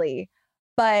 obviously.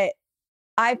 But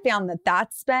I found that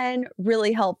that's been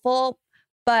really helpful.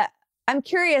 But I'm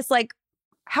curious, like,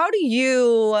 how do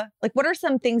you, like, what are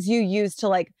some things you use to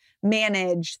like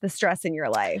manage the stress in your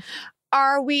life?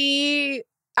 Are we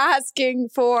asking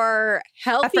for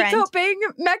healthy coping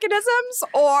mechanisms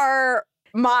or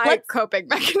my coping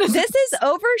mechanisms? This is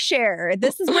overshare.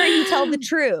 This is where you tell the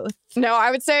truth. No,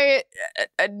 I would say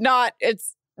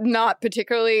it's not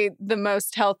particularly the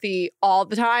most healthy all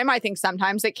the time. I think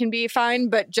sometimes it can be fine,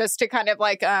 but just to kind of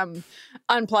like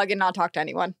unplug and not talk to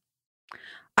anyone.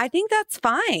 I think that's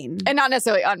fine. And not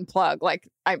necessarily unplug, like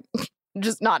I'm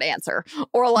just not answer.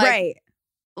 Or like,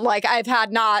 like I've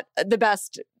had not the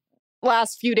best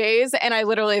last few days, and I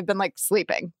literally have been like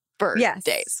sleeping for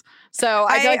days. So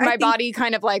I feel like my body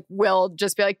kind of like will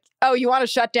just be like, oh, you want to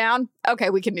shut down?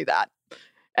 Okay, we can do that.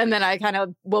 And then I kind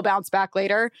of will bounce back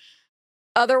later.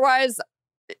 Otherwise,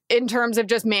 in terms of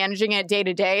just managing it day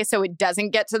to day, so it doesn't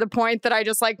get to the point that I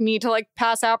just like need to like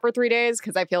pass out for 3 days,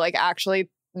 because I feel like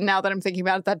actually, now that I'm thinking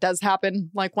about it, that does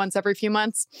happen like once every few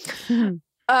months.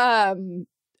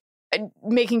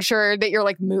 Making sure that you're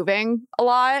like moving a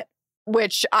lot,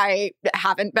 which I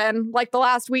haven't been like the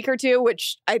last week or two,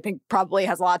 which I think probably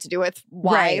has a lot to do with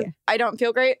why I don't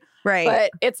feel great. Right.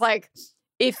 But it's like,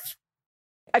 if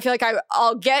I feel like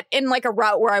I'll get in like a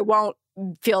route where I won't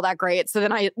feel that great, so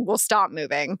then I will stop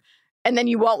moving, and then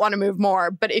you won't want to move more.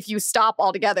 But if you stop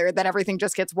altogether, then everything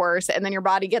just gets worse, and then your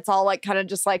body gets all like kind of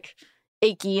just like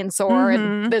achy and sore.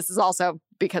 And this is also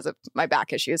because of my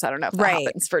back issues. I don't know if that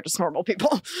happens for just normal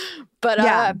people. But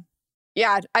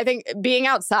yeah, I think being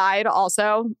outside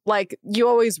also, like you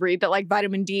always read that like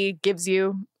vitamin D gives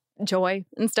you joy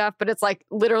and stuff, but it's like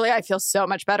literally I feel so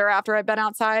much better after I've been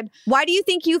outside. Why do you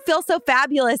think you feel so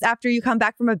fabulous after you come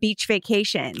back from a beach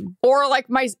vacation? Or like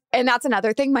and that's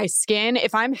another thing, my skin,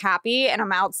 if I'm happy and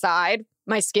I'm outside,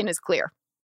 my skin is clear.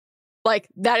 Like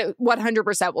that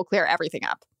 100% will clear everything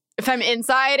up. If I'm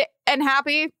inside and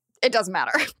happy, it doesn't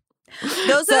matter.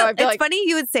 It's funny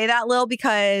you would say that, Lil,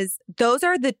 because those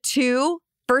are the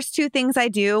first two things I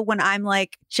do when I'm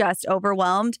like just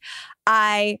overwhelmed.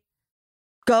 I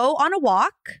go on a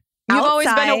walk. You've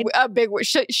always been a big.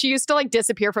 She used to like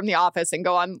disappear from the office and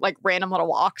go on like random little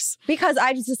walks because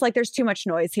I just like, there's too much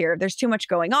noise here. There's too much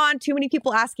going on. Too many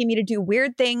people asking me to do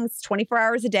weird things 24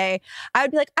 hours a day. I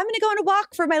would be like, I'm going to go on a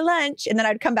walk for my lunch, and then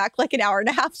I'd come back like an hour and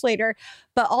a half later.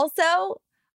 But also,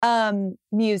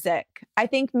 music. I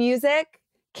think music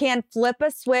can flip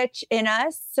a switch in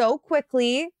us so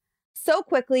quickly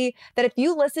that if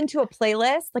you listen to a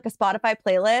playlist, like a Spotify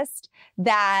playlist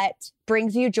that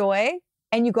brings you joy,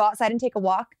 and you go outside and take a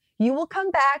walk, you will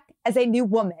come back as a new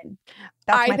woman.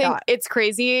 That's my thought. It's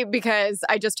crazy because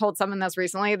I just told someone this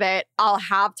recently that I'll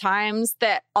have times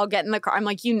that I'll get in the car. I'm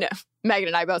like, Megan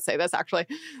and I both say this actually,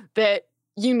 that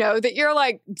that you're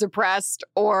like depressed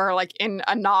or like in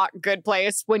a not good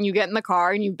place when you get in the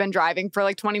car and you've been driving for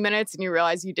like 20 minutes and you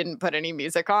realize you didn't put any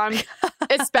music on.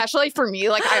 Especially for me,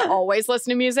 like I always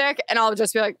listen to music and I'll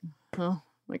just be like, oh,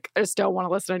 like I just don't want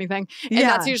to listen to anything. And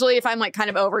that's usually if I'm like kind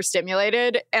of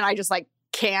overstimulated and I just like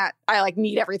can't, I like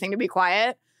need everything to be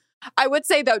quiet. I would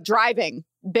say though, driving,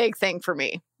 big thing for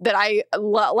me that I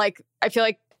feel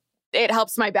like it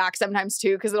helps my back sometimes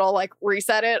too, because it'll like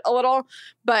reset it a little,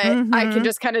 but I can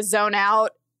just kind of zone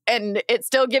out and it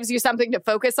still gives you something to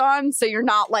focus on. So you're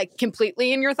not like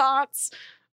completely in your thoughts,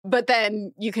 but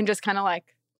then you can just kind of like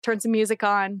turn some music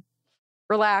on,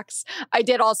 relax. I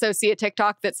did also see a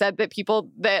TikTok that said that people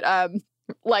that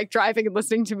like driving and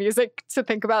listening to music to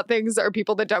think about things are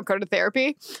people that don't go to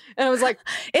therapy. And I was like,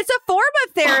 it's a form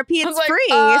of therapy. It's like, free.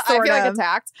 I sort feel of. like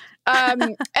attacked.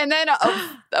 And then,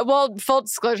 well, full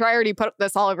disclosure, I already put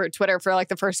this all over Twitter for like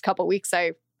the first couple weeks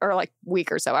or like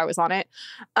week or so I was on it.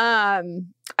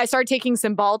 I started taking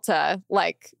Cymbalta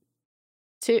like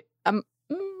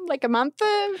a month.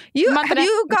 Have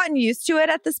you gotten used to it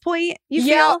at this point? You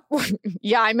feel?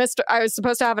 Yeah, I was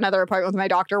supposed to have another appointment with my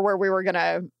doctor where we were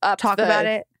gonna talk about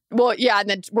it. Well, yeah, and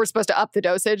then we're supposed to up the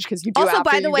dosage because you do. Also, have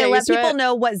by to the way, get let used to people it.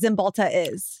 know what Cymbalta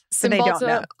is. So they don't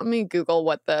know. Let me Google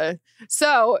what the.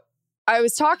 So I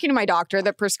was talking to my doctor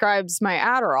that prescribes my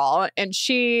Adderall, and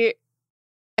she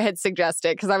had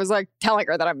suggested, because I was like telling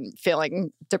her that I'm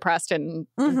feeling depressed and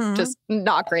just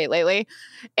not great lately,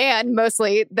 and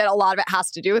mostly that a lot of it has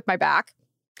to do with my back.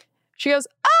 She goes,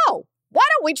 "Oh, why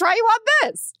don't we try you on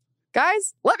this?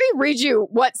 Guys, let me read you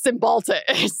what Cymbalta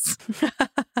is."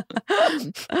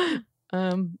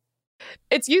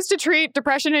 It's used to treat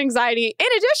depression and anxiety. In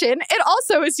addition, it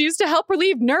also is used to help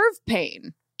relieve nerve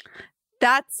pain.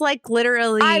 That's like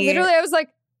literally. I was like,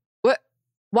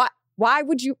 what? Why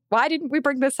didn't we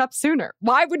bring this up sooner?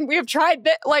 Why wouldn't we have tried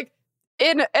that? Like,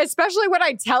 especially when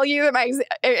I tell you that my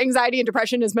anxiety and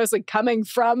depression is mostly coming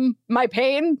from my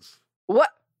pain.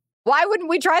 Why wouldn't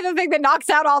we try the thing that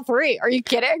knocks out all three? Are you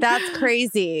kidding? That's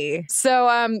crazy.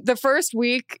 So the first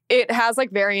week, it has like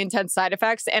very intense side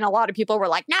effects. And a lot of people were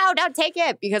like, no, don't take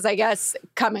it. Because I guess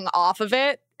coming off of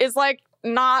it is like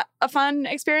not a fun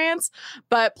experience.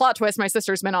 But plot twist, my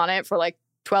sister's been on it for like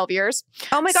 12 years.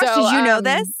 Oh my gosh, did you know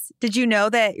this? Did you know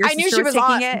that your sister was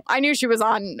taking it? I knew she was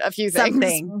on a few things,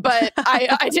 Something. But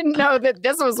I didn't know that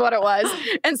this was what it was.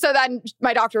 And so then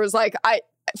my doctor was like, I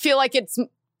feel like it's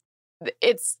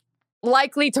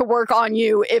likely to work on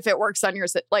you if it works on your,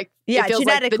 like, yeah, it feels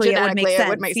genetically, like it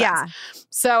would make sense. Yeah.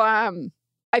 So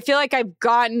I feel like I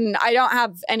don't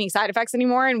have any side effects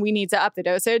anymore and we need to up the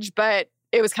dosage, but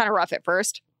it was kind of rough at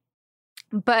first.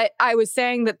 But I was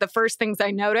saying that the first things I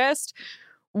noticed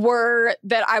were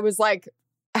that I was like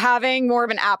having more of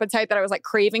an appetite, that I was like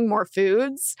craving more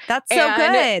foods. That's so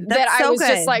good. I was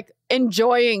just like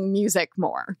enjoying music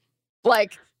more.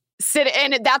 Like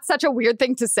and that's such a weird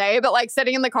thing to say, but like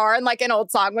sitting in the car and like an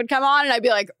old song would come on and I'd be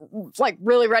like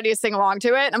really ready to sing along to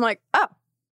it. And I'm like, oh,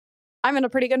 I'm in a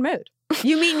pretty good mood.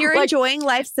 You mean you're like, enjoying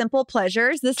life's simple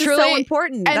pleasures? This truly, is so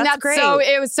important. And that's great. So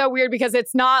it was so weird because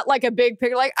it's not like a big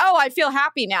picture, like, oh, I feel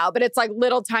happy now, but it's like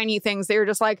little tiny things that you're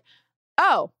just like,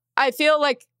 oh, I feel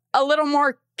like a little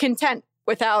more content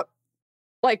without,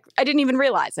 like, I didn't even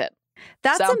realize it.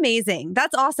 That's amazing.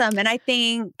 That's awesome. And I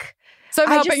think... So I'm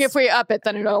hoping if we up it,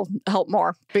 then it'll help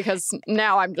more because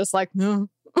now I'm just like...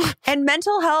 And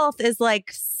mental health is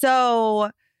like so...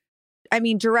 I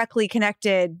mean, directly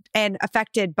connected and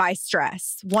affected by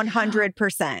stress,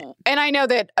 100%. And I know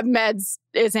that meds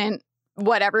isn't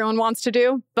what everyone wants to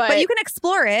do, but you can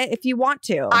explore it if you want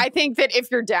to. I think that if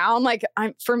you're down, like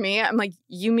I'm like,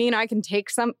 you mean I can take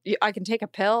a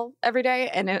pill every day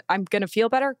and I'm going to feel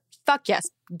better? Fuck yes.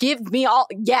 Give me all.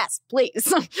 Yes,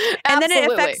 please. And then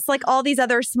it affects like all these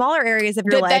other smaller areas of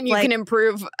your life. Then you can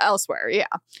improve elsewhere. Yeah.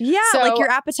 Yeah. So, like your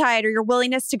appetite or your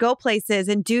willingness to go places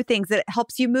and do things that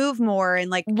helps you move more. And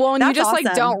like, well, and you just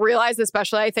like don't realize,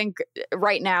 especially I think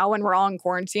right now when we're all in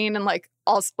quarantine and like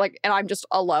also like, and I'm just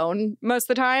alone most of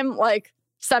the time, like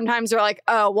sometimes you're like,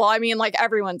 oh, well, I mean, like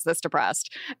everyone's this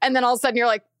depressed. And then all of a sudden you're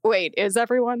like, wait, is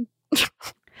everyone?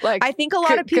 Like, I think a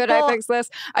lot of people. Could I fix this?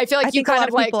 I feel like you kind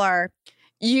of like. People are.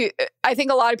 I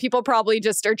think a lot of people probably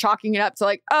just are chalking it up to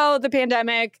like, oh, the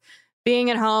pandemic,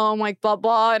 being at home, like blah,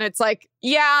 blah. And it's like,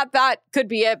 yeah, that could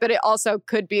be it. But it also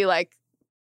could be like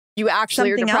you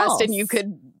actually Something are depressed else. and you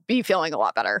could be feeling a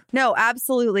lot better. No,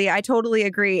 absolutely. I totally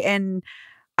agree. And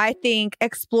I think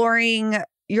exploring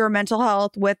your mental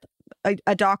health with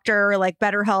a doctor or like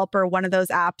BetterHelp or one of those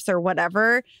apps or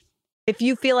whatever. If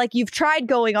you feel like you've tried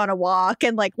going on a walk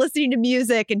and like listening to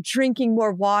music and drinking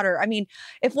more water, I mean,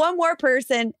 if one more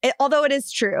person, although it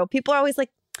is true, people are always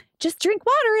like, just drink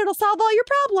water, it'll solve all your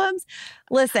problems.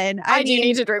 Listen, I do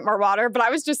need to drink more water, but I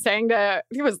was just saying to, I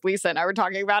think it was Lisa and I were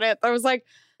talking about it. I was like,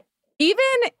 even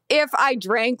if I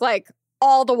drank like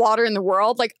all the water in the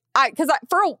world, like I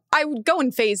would go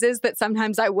in phases that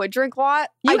sometimes I would drink a lot.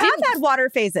 You have had water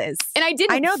phases. And I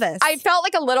didn't. I know this. I felt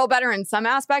like a little better in some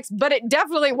aspects, but it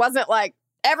definitely wasn't like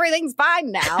everything's fine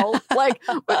now. Like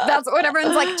that's what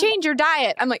everyone's like, change your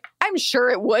diet. I'm like, I'm sure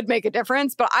it would make a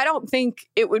difference, but I don't think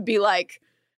it would be like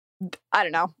I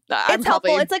don't know. It's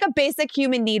helpful. It's like a basic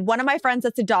human need. One of my friends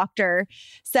that's a doctor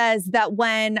says that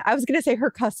when, I was going to say her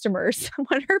customers,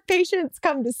 when her patients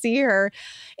come to see her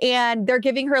and they're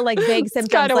giving her like vague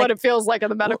symptoms. Kind of like, what it feels like in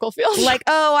the medical field. Like,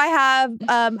 oh, I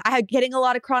have getting a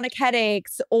lot of chronic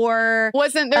headaches, or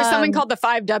wasn't there something called the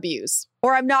 5 W's?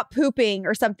 Or I'm not pooping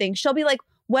or something. She'll be like,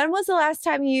 when was the last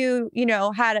time you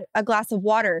had a glass of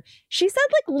water? She said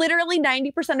like literally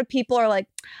 90% of people are like,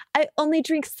 I only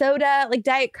drink soda, like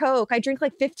Diet Coke. I drink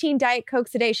like 15 Diet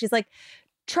Cokes a day. She's like,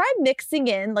 try mixing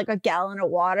in like a gallon of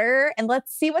water and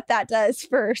let's see what that does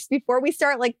first before we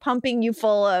start like pumping you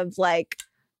full of like,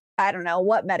 I don't know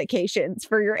what medications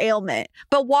for your ailment.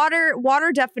 But water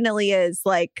definitely is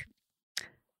like,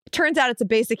 turns out it's a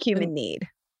basic human need.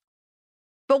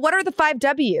 But what are the 5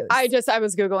 W's? I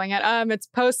was Googling it. It's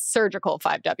post-surgical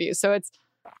 5 W's. So it's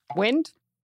wind,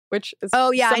 which is...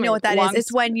 Oh, yeah, I know what that is.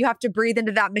 It's when you have to breathe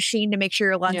into that machine to make sure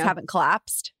your lungs haven't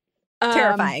collapsed.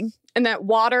 Terrifying. And that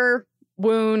water,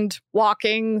 wound,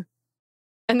 walking.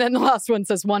 And then the last one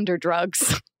says wonder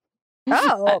drugs.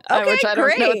 Oh, okay, which I don't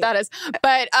great. know what that is.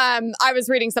 But I was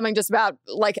reading something just about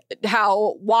like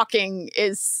how walking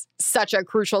is such a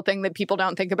crucial thing that people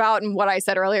don't think about. And what I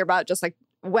said earlier about just like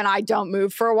when I don't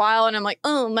move for a while and I'm like,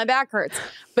 oh, my back hurts.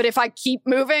 But if I keep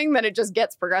moving, then it just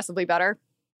gets progressively better.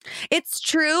 It's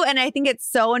true. And I think it's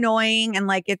so annoying. And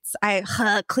like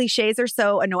cliches are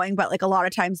so annoying, but like a lot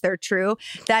of times they're true.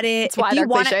 That's why they're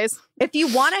cliches. If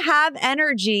you want to have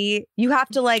energy, you have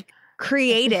to like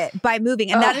create it by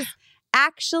moving. And that is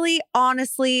actually,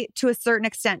 honestly, to a certain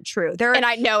extent true. And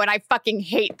I know, and I fucking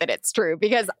hate that it's true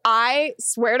because I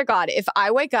swear to God, if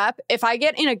I wake up, if I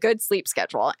get in a good sleep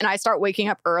schedule and I start waking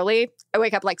up early, I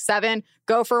wake up like 7,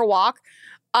 go for a walk.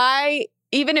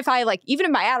 Even if my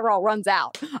Adderall runs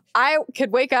out, I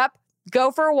could wake up,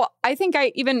 go for a walk. I think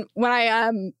when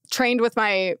I trained with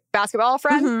my basketball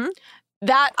friend,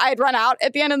 that I'd run out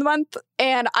at the end of the month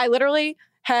and I literally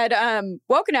had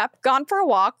woken up, gone for a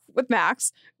walk with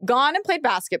Max, gone and played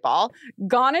basketball,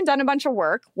 gone and done a bunch of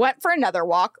work, went for another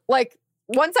walk. Like,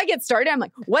 once I get started, I'm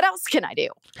like, what else can I do?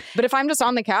 But if I'm just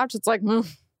on the couch, it's like, might as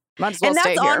well stay here. And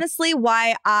that's honestly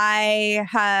why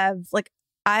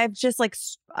I've just like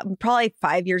probably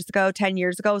 5 years ago, 10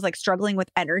 years ago, was like struggling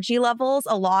with energy levels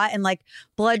a lot and like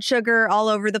blood sugar all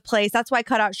over the place. That's why I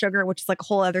cut out sugar, which is like a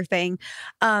whole other thing.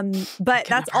 But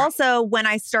that's also when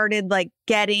I started like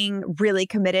getting really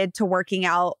committed to working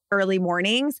out early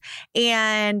mornings.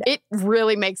 And it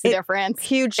really makes a difference.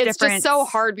 Huge difference. It's just so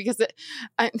hard because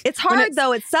it's hard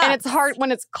though. It sucks. And it's hard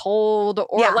when it's cold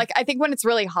or like, I think when it's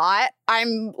really hot,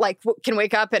 I'm like, can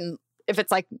wake up and if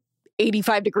it's like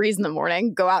 85 degrees in the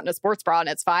morning, go out in a sports bra and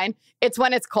it's fine. It's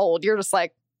when it's cold. You're just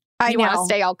like, you want to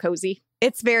stay all cozy.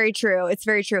 It's very true. It's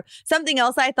very true. Something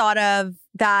else I thought of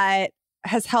that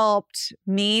has helped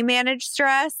me manage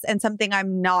stress and something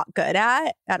I'm not good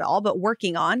at all, but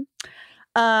working on,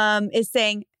 is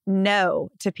saying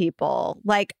no to people.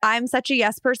 Like I'm such a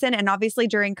yes person. And obviously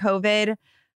during COVID,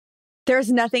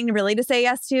 there's nothing really to say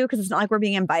yes to because it's not like we're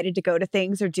being invited to go to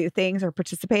things or do things or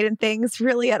participate in things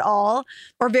really at all,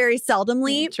 or very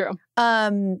seldomly. True.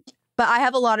 But I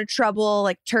have a lot of trouble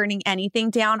like turning anything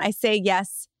down. I say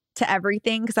yes to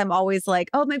everything because I'm always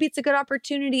like, oh, maybe it's a good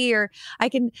opportunity or I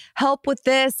can help with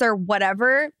this or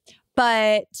whatever.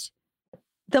 But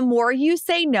the more you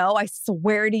say no, I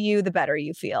swear to you, the better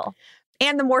you feel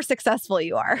and the more successful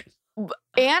you are.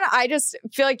 And I just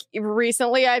feel like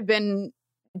recently I've been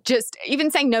just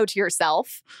even saying no to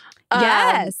yourself.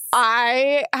 Yes.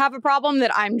 I have a problem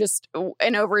that I'm just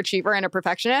an overachiever and a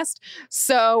perfectionist.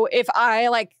 So if I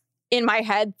like in my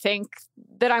head think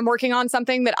that I'm working on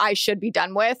something that I should be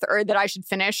done with or that I should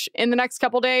finish in the next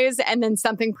couple days and then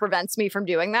something prevents me from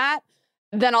doing that,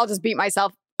 then I'll just beat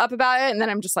myself up about it. And then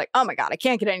I'm just like, oh my God, I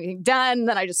can't get anything done.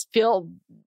 Then I just feel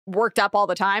worked up all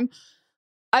the time.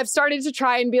 I've started to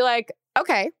try and be like,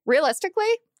 okay, realistically,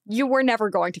 you were never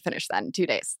going to finish that in 2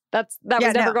 days. That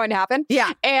was never going to happen.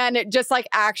 Yeah. And just like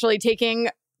actually taking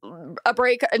a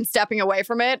break and stepping away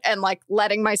from it and like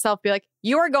letting myself be like,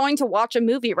 you are going to watch a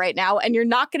movie right now and you're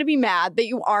not going to be mad that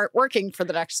you aren't working for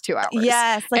the next 2 hours.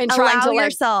 Yes. Like and trying to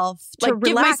yourself to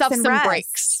give myself and some rest.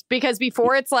 breaks because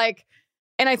before it's like,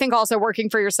 and I think also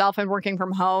working for yourself and working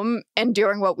from home and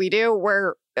doing what we do,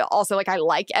 we're also like, I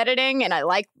like editing and I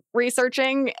like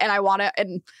researching and I want to,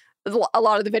 and a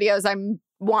lot of the videos I'm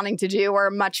wanting to do are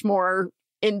much more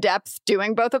in depth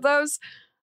doing both of those.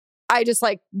 I just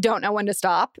like don't know when to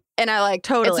stop. And I like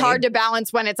totally. It's hard to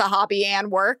balance when it's a hobby and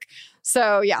work.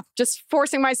 So yeah, just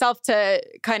forcing myself to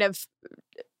kind of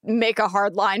make a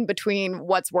hard line between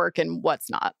what's work and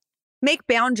what's not. Make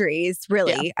boundaries,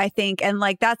 really, I think. And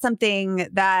like that's something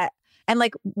that, and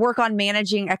like work on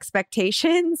managing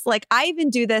expectations. Like I even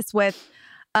do this with,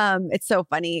 it's so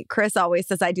funny. Chris always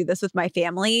says I do this with my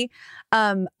family.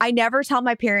 I never tell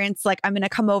my parents like I'm going to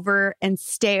come over and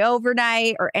stay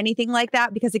overnight or anything like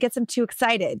that because it gets them too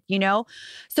excited, you know?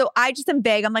 So I just am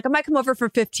vague. I'm like, I might come over for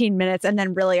 15 minutes and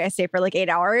then really I stay for like 8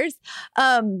 hours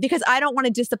because I don't want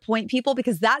to disappoint people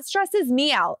because that stresses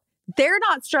me out. They're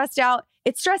not stressed out.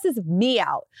 It stresses me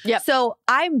out. Yep. So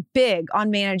I'm big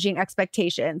on managing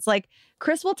expectations. Like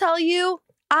Chris will tell you,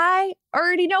 I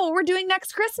already know what we're doing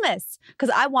next Christmas because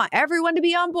I want everyone to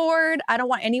be on board. I don't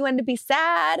want anyone to be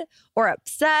sad or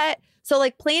upset. So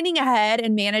like planning ahead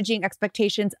and managing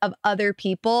expectations of other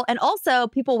people and also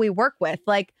people we work with.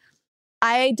 Like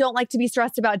I don't like to be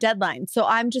stressed about deadlines. So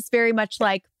I'm just very much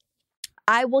like,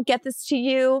 I will get this to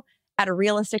you at a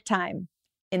realistic time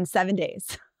in 7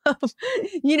 days.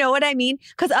 You know what I mean?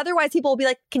 Because otherwise people will be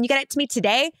like, can you get it to me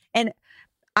today? And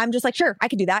I'm just like, sure, I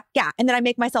can do that. Yeah. And then I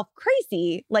make myself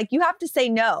crazy. Like you have to say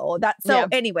no.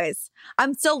 Anyways,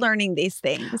 I'm still learning these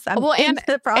things. I'm in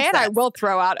the process. And I will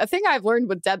throw out a thing I've learned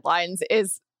with deadlines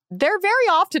is they're very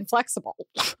often flexible.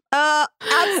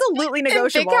 Absolutely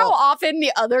negotiable. And think how often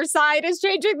the other side is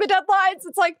changing the deadlines.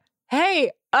 It's like, hey,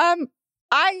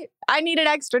 I need an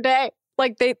extra day.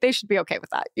 Like they should be okay with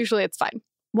that. Usually it's fine.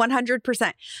 100%.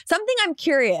 Something I'm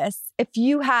curious if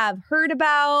you have heard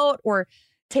about or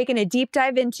taken a deep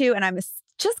dive into, and I'm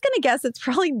just going to guess it's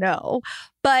probably no,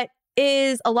 but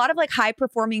is a lot of like high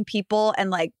performing people and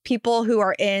like people who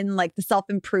are in like the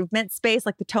self-improvement space,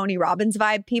 like the Tony Robbins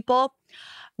vibe people,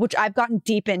 which I've gotten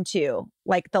deep into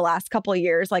like the last couple of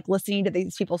years, like listening to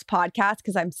these people's podcasts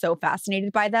because I'm so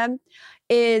fascinated by them,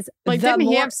 is like, didn't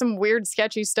he have some weird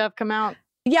sketchy stuff come out?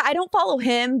 Yeah, I don't follow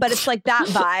him, but it's like that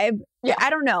vibe. Yeah, I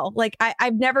don't know. Like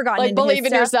I've never gotten like into believe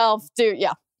in yourself, dude.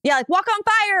 Yeah. Yeah, like walk on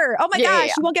fire. Oh my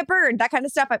gosh, you won't get burned. That kind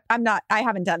of stuff. I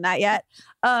haven't done that yet.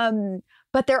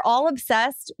 But they're all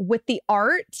obsessed with the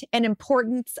art and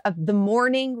importance of the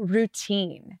morning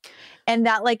routine. And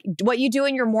that like what you do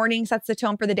in your morning sets the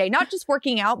tone for the day. Not just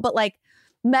working out, but like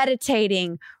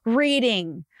meditating,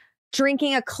 reading,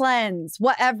 drinking a cleanse,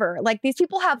 whatever. Like these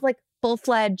people have like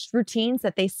full-fledged routines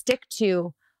that they stick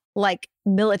to like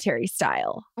military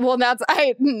style. Well, not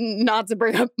to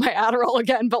bring up my Adderall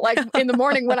again, but like in the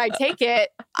morning when I take it,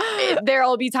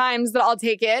 there'll be times that I'll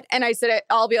take it and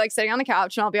I'll be like sitting on the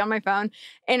couch and I'll be on my phone.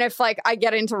 And if like I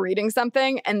get into reading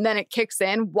something and then it kicks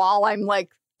in while I'm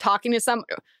like talking to someone,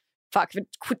 if it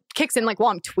kicks in like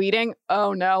while I'm tweeting,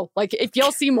 oh no. Like if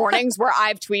you'll see mornings where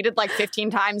I've tweeted like 15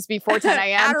 times before 10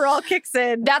 a.m. Adderall kicks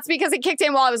in. That's because it kicked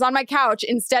in while I was on my couch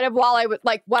instead of while I would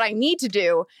like what I need to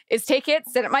do is take it,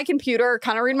 sit at my computer,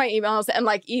 kind of read my emails and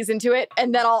like ease into it.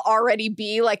 And then I'll already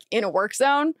be like in a work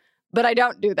zone. But I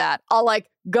don't do that. I'll like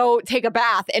go take a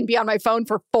bath and be on my phone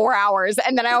for 4 hours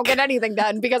and then I don't get anything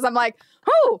done because I'm like,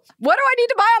 what do I need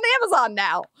to buy on Amazon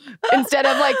now? Instead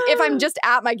of like, if I'm just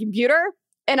at my computer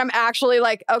and I'm actually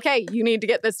like, okay, you need to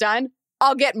get this done.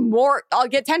 I'll get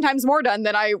 10 times more done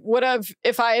than I would have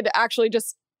if I had actually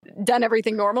just done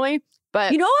everything normally.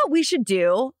 But you know what we should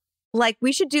do? Like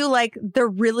we should do like the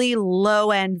really low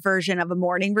end version of a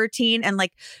morning routine and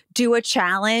like do a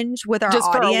challenge with our just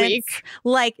audience. For a week.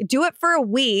 Like do it for a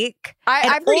week.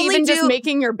 I've heard even just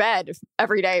making your bed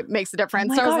every day makes a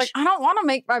difference. So I was like, I don't want to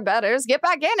make my bed. I just get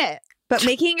back in it. But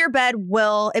making your bed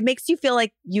it makes you feel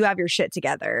like you have your shit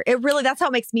together. That's how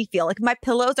it makes me feel. Like my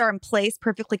pillows are in place,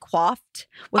 perfectly coiffed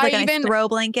with like a nice throw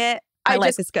blanket. My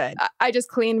life is good. I just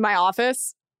cleaned my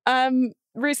office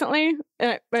recently,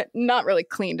 but not really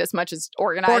cleaned as much as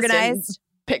organized. And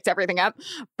picked everything up.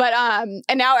 But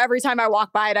and now every time I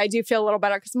walk by it, I do feel a little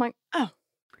better because I'm like,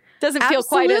 doesn't feel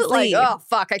quite as like, oh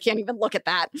fuck, I can't even look at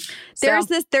that. There's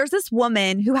this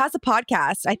woman who has a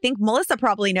podcast. I think Melissa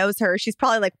probably knows her. She's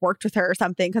probably like worked with her or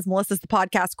something because Melissa's the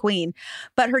podcast queen.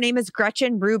 But her name is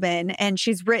Gretchen Rubin and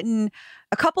she's written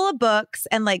a couple of books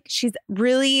and like she's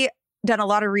really done a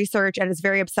lot of research and is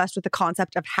very obsessed with the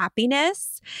concept of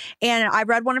happiness. And I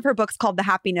read one of her books called The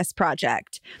Happiness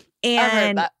Project.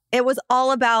 And it was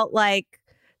all about like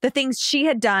the things she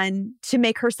had done to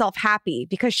make herself happy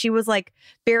because she was like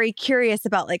very curious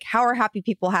about like how are happy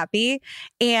people happy.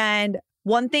 And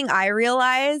one thing I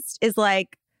realized is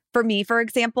like for me, for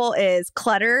example, is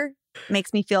clutter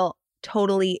makes me feel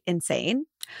totally insane.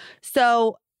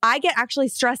 So I get actually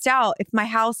stressed out if my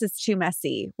house is too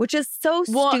messy, which is so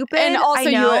stupid. And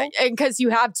also because you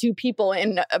have two people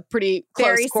in a pretty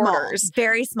close quarters.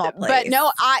 Very small place. But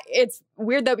no, it's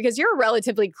weird though because you're a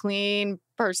relatively clean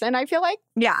person, I feel like.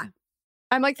 Yeah.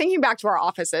 I'm like thinking back to our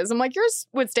offices. I'm like, yours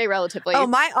would stay relatively. Oh,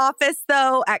 my office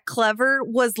though at Clever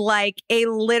was like a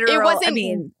literal. It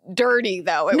wasn't dirty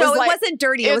though. It wasn't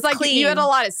dirty. It was like clean. You had a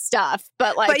lot of stuff,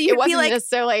 but it wasn't like,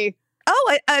 necessarily.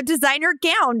 Oh, a designer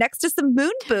gown next to some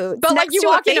moon boots. But like you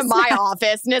walk into my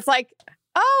office and it's like,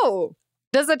 oh,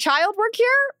 does a child work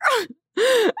here?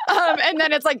 And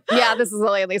then it's like, yeah, this is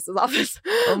Lily and Lisa's office.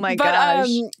 Oh my gosh.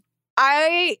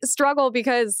 I struggle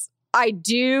because I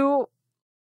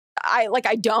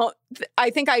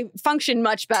think I function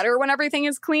much better when everything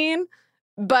is clean,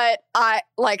 but I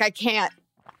can't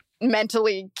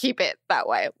mentally keep it that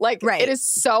way. It is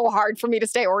so hard for me to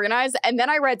stay organized. And then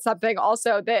I read something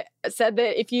also that said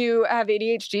that if you have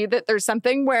ADHD, that there's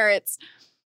something where it's,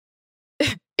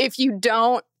 if you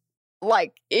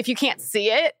can't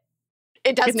see it,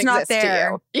 it doesn't exist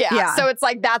to you. Yeah. So it's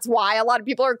like, that's why a lot of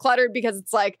people are cluttered, because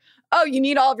it's like, oh, you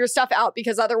need all of your stuff out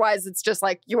because otherwise it's just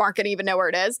like, you aren't going to even know where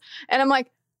it is. And I'm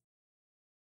like,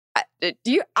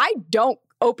 I don't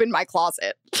open my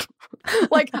closet.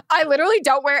 I literally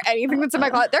don't wear anything that's in my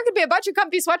closet. There could be a bunch of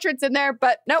comfy sweatshirts in there,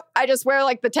 but nope, I just wear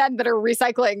the 10 that are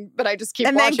recycling, but I just keep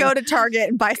and washing. Then go to Target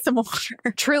and buy some more.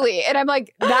 Truly. And I'm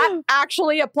like, that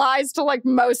actually applies to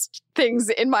most things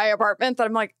in my apartment, that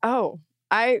I'm like, oh,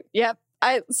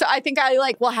 so I think I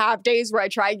will have days where I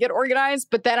try and get organized,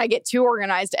 but then I get too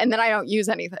organized and then I don't use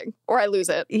anything or I lose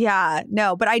it. Yeah,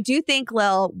 no, but I do think,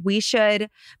 Lil,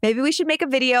 maybe we should make a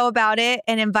video about it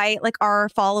and invite our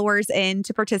followers in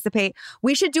to participate.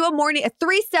 We should do a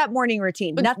 3-step morning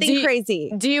routine. Nothing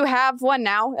crazy. Do you have one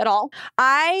now at all?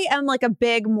 I am a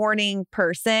big morning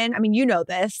person. I mean, you know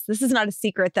this. This is not a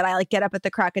secret that I get up at the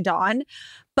crack of dawn,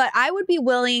 but I would be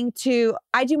willing to,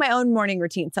 I do my own morning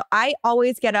routine. So I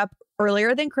always get up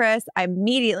earlier than Chris. I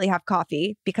immediately have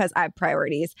coffee because I have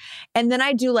priorities. And then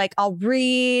I do I'll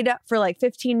read for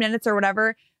 15 minutes or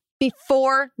whatever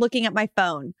before looking at my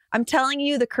phone. I'm telling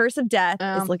you, the curse of death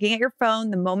is looking at your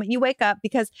phone the moment you wake up,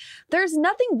 because there's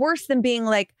nothing worse than being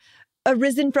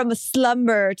arisen from a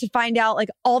slumber to find out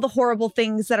all the horrible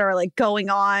things that are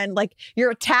going on. You're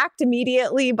attacked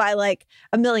immediately by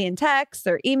a million texts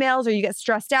or emails, or you get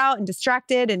stressed out and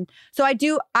distracted. And so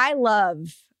I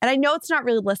love, and I know it's not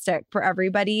realistic for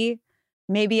everybody.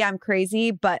 Maybe I'm crazy,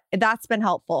 but that's been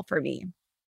helpful for me.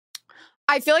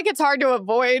 I feel like it's hard to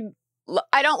avoid.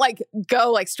 I don't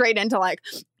go straight into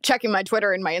checking my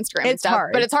Twitter and my Instagram and stuff,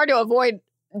 hard. But it's hard to avoid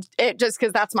it just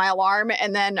because that's my alarm.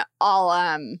 And then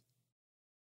I'll,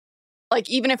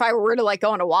 even if I were to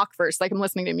go on a walk first, I'm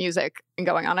listening to music and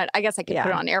going on it, I guess I could put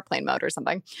it on airplane mode or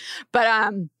something.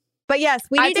 But yes,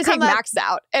 we need to take Max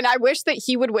out. And I wish that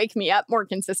he would wake me up more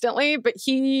consistently, but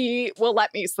he will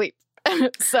let me sleep.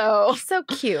 So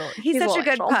cute. He's such a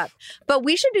good pup. But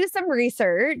we should do some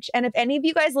research. And if any of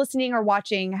you guys listening or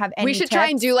watching have any we should try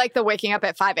and do the waking up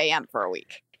at 5 a.m. for a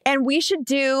week. And we should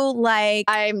do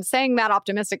I'm saying that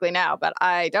optimistically now, but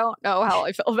I don't know how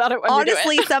I feel about it when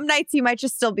honestly, we do it. some nights you might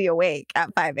just still be awake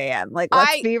at 5 a.m.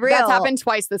 Let's be real. That's happened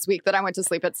twice this week that I went to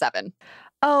sleep at 7.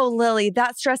 Oh, Lily,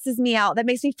 that stresses me out. That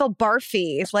makes me feel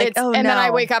barfy. And then I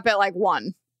wake up at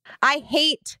 1. I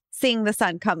hate seeing the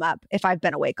sun come up if I've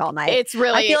been awake all night. It's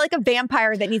really... I feel like a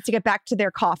vampire that needs to get back to their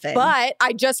coffin. But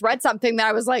I just read something that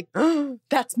I was like, oh,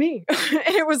 that's me.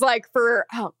 And it was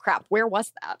oh crap, where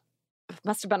was that? It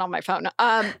must have been on my phone.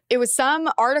 It was some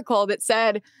article that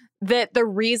said that the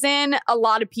reason a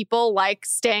lot of people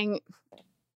staying...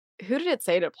 Who did it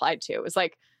say it applied to? It was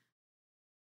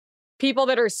people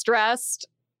that are stressed,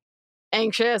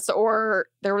 anxious, or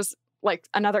there was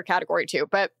another category too,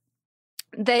 but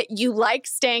that you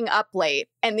staying up late,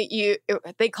 and that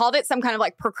they called it some kind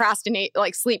of procrastinate,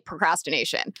 sleep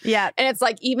procrastination. Yeah. And it's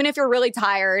even if you're really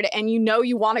tired and you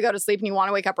want to go to sleep and you want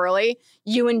to wake up early,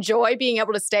 you enjoy being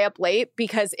able to stay up late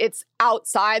because it's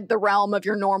outside the realm of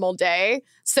your normal day.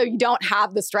 So you don't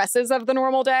have the stresses of the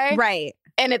normal day. Right.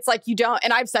 And it's you don't,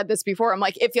 and I've said this before, I'm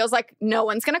it feels like no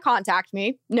one's going to contact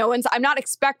me. I'm not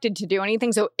expected to do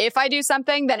anything. So if I do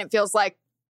something, then it feels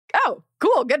oh,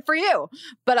 cool, good for you.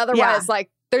 But otherwise,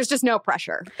 there's just no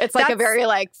pressure. It's a very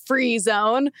free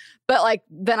zone. But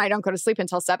then I don't go to sleep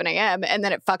until 7 a.m. and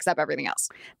then it fucks up everything else.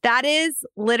 That is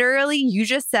literally, you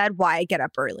just said why I get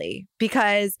up early.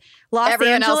 Because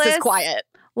everyone else is quiet.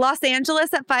 Los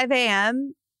Angeles at 5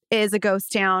 a.m. is a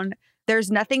ghost town.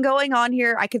 There's nothing going on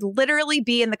here. I could literally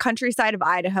be in the countryside of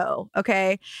Idaho,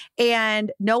 okay?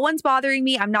 And no one's bothering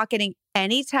me. I'm not getting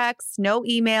any texts, no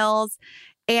emails,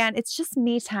 and it's just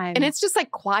me time. And it's just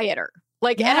quieter.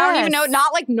 And I don't even know,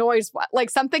 not noise,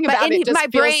 something about it just my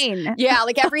feels, brain. Yeah,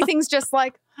 everything's just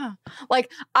huh.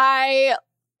 I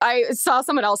I saw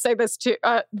someone else say this too,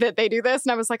 that they do this.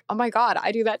 And I was like, oh my God,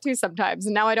 I do that too sometimes.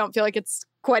 And now I don't feel like it's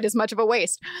quite as much of a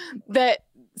waste. That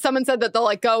someone said that they'll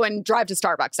like go and drive to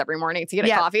Starbucks every morning to get a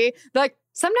coffee. They're like,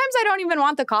 sometimes I don't even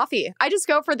want the coffee. I just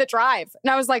go for the drive.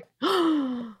 And I was like,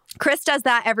 Chris does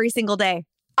that every single day.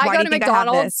 I go to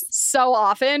McDonald's so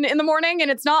often in the morning,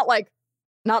 and it's not like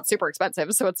not super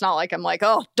expensive. So it's not like I'm like,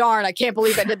 oh, darn, I can't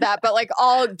believe I did that. But like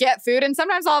I'll get food and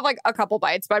sometimes I'll have like a couple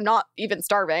bites, but I'm not even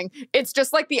starving. It's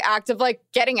just like the act of like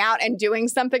getting out and doing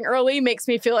something early makes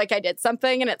me feel like I did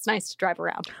something, and it's nice to drive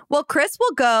around. Well, Chris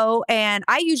will go, and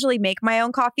I usually make my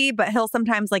own coffee, but he'll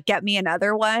sometimes like get me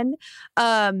another one.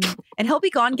 And he'll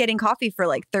be gone getting coffee for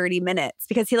like 30 minutes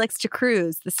because he likes to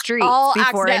cruise the streets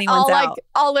before anyone's out.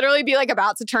 I'll literally be like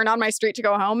about to turn on my street to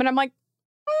go home, and I'm like,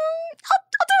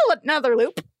 I'll do another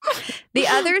loop. The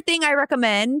other thing I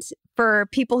recommend for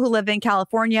people who live in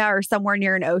California or somewhere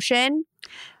near an ocean,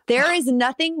 there is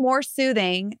nothing more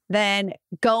soothing than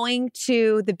going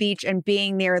to the beach and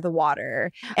being near the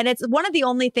water. And it's one of the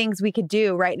only things we could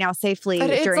do right now safely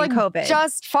during COVID.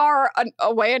 Just far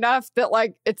away enough that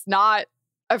like it's not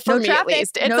for me at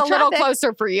least. It's a little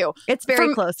closer for you. It's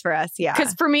very close for us, yeah.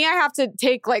 Because for me, I have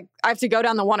to go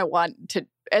down the 101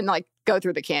 and like go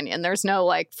through the canyon. There's no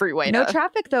like freeway. No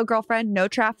traffic though, girlfriend. No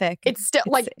traffic. It's still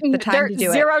like the time to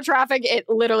do zero traffic. It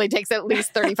literally takes at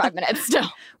least 35 minutes still.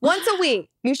 Once a week.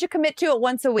 You should commit to it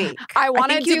once a week. I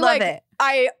want to do like it.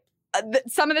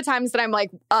 Some of the times that I'm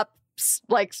like up,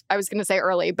 like I was going to say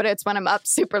early, but it's when I'm up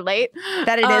super late.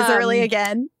 That it is early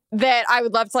again. That I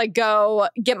would love to like go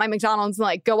get my McDonald's and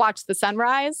like go watch the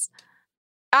sunrise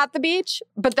at the beach.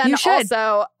 But then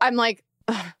also I'm like,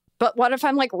 ugh, but what if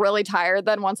I'm like really tired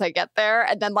then once I get there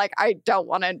and then like I don't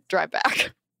want to drive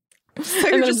back? So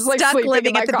you're just like stuck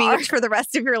living at the beach for the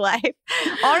rest of your life.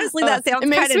 Honestly, that sounds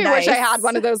kind of nice. It makes me wish I had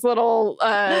one of those little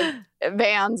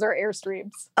vans or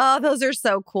Airstreams. Oh, those are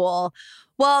so cool.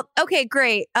 Well, okay,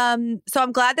 great. So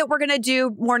I'm glad that we're going to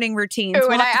do morning routines. Ooh,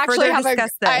 and I actually have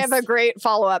a great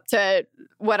follow-up to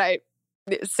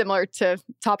similar to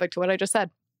topic to what I just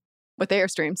said with the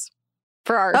Airstreams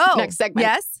for our next segment.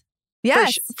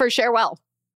 Yes. For Share Well.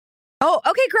 Oh,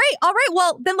 okay, great. All right,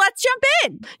 well, then let's jump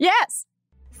in. Yes.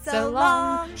 So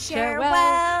long, Share Well.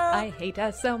 I hate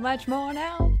us so much more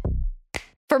now.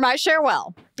 For my Share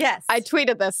Well. Yes. I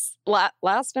tweeted this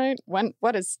last night.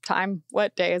 What is time?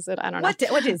 What day is it? I don't know.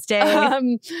 What is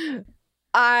day?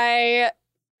 I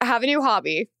have a new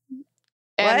hobby.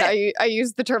 And I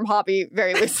use the term hobby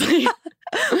very loosely.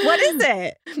 What is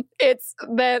it? It's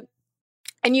that,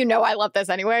 and you know I love this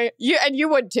anyway. You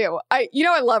would too. I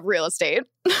love real estate.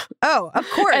 Oh, of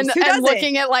course. and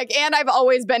looking at like, and I've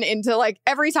always been into like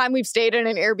every time we've stayed in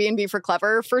an Airbnb for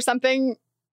Clever for something.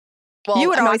 Well, you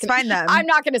would always find them. I'm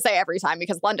not going to say every time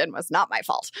because London was not my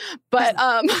fault, but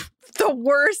the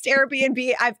worst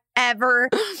Airbnb I've ever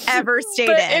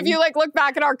stayed in. If you like look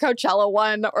back at our Coachella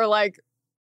one, or like,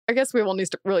 I guess we only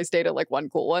really stayed at like one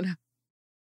cool one.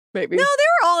 Maybe. No, they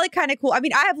were all like kind of cool. I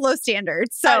mean, I have low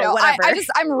standards, so whatever.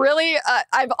 I'm really,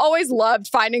 I've always loved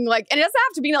finding like, and it doesn't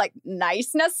have to be like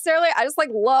nice necessarily. I just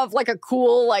like love like a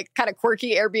cool, like kind of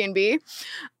quirky Airbnb.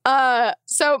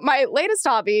 So my latest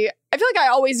hobby, I feel like I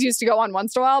always used to go on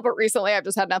once in a while, but recently I've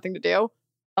just had nothing to do.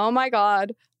 Oh my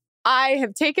God. I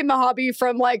have taken the hobby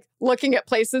from like looking at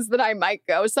places that I might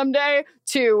go someday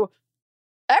to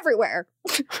everywhere.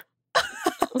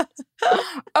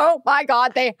 Oh my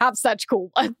God, they have such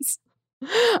cool ones.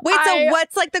 Wait, so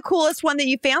what's like the coolest one that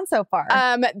you found so far?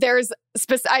 There's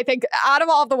I think out of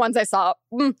all of the ones I saw,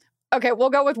 okay,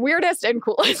 we'll go with weirdest and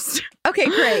coolest. Okay,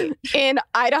 great. In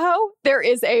Idaho, there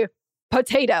is a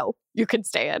potato you can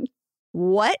stay in.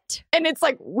 What? And it's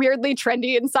like weirdly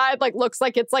trendy inside, like looks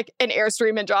like it's like an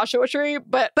Airstream in Joshua Tree,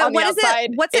 but on what the outside, is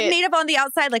it? What's it made of on the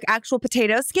outside? Like actual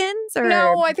potato skins? Or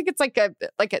no, I think it's like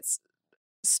it's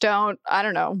stone. I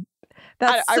don't know.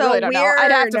 That's I so really don't weird. know.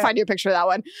 I'd have to find you a picture of that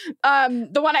one.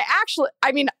 The one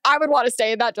I would want to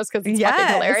stay in that just because it's fucking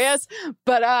hilarious.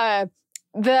 But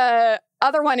the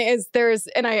other one is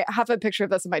and I have a picture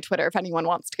of this on my Twitter if anyone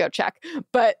wants to go check.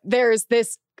 But there's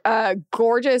this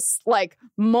gorgeous like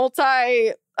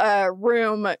multi-room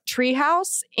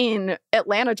treehouse in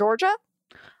Atlanta, Georgia.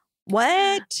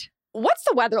 What? What's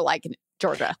the weather like in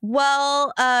Georgia?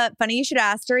 Well, funny you should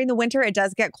ask. During the winter, it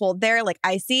does get cold there, like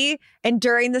icy. And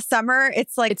during the summer,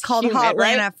 it's called humid, Hot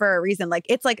Atlanta right? for a reason. Like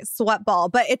it's like sweat ball,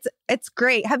 but it's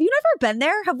great. Have you never been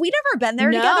there? Have we never been there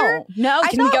together? No.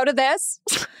 Can we go to this?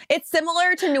 It's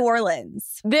similar to New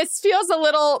Orleans. This feels a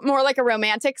little more like a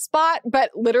romantic spot,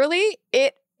 but literally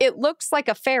it looks like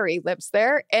a fairy lives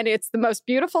there, and it's the most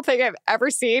beautiful thing I've ever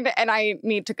seen, and I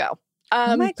need to go.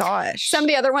 Oh my gosh. Some of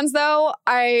the other ones, though,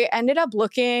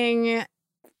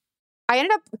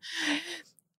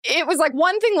 it was like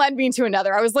one thing led me to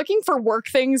another. I was looking for work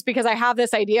things because I have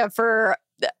this idea for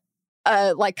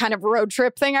like kind of road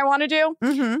trip thing I want to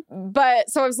do. But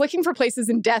so I was looking for places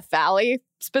in Death Valley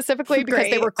specifically because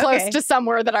they were close to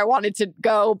somewhere that I wanted to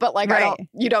go. But like,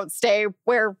 you don't stay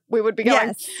where we would be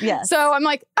going. Yes. So I'm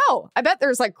like, oh, I bet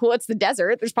there's like cool. It's the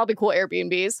desert. There's probably cool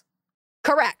Airbnbs.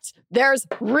 Correct. There's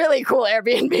really cool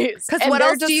Airbnbs. Because what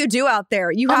else do you do out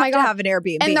there? You have to have an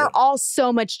Airbnb. And they're all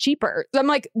so much cheaper. I'm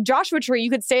like, Joshua Tree, you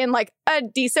could stay in like a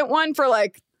decent one for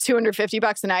like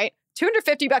 $250 a night.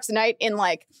 $250 a night in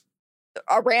like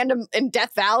a random in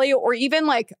Death Valley, or even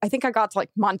like, I think I got to like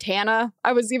Montana.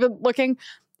 I was even looking.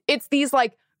 It's these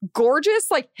like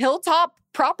gorgeous like hilltop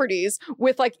properties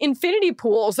with like infinity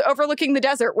pools overlooking the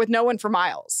desert with no one for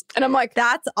miles. And I'm like,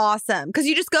 that's awesome. Because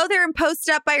you just go there and post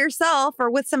up by yourself or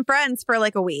with some friends for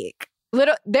like a week.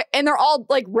 And they're all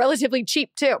like relatively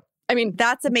cheap too. I mean,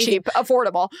 that's amazing. Cheap,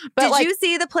 affordable. But did you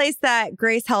see the place that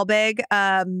Grace Helbig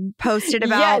posted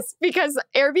about? Yes, because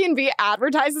Airbnb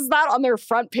advertises that on their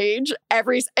front page How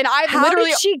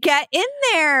did she get in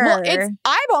there? Well,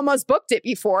 I've almost booked it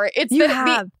before. It's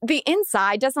the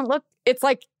inside doesn't look. It's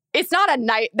like it's not a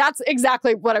night. That's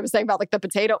exactly what I was saying about like the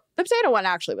potato. The potato one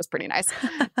actually was pretty nice.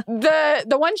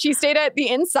 The one she stayed at, the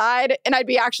inside, and I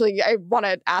want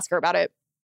to ask her about it.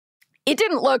 It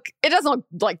doesn't look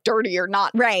like dirty or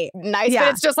not nice,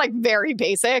 but it's just like very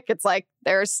basic. It's like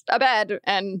there's a bed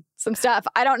and some stuff.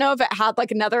 I don't know if it had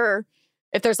like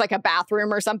if there's like a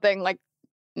bathroom or something like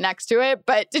next to it,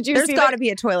 but did you see there's got to be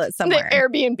a toilet somewhere. The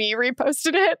Airbnb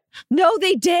reposted it? No,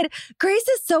 they did. Grace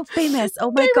is so famous.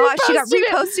 Oh my gosh, she got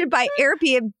reposted by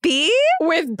Airbnb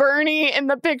with Bernie in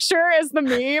the picture as the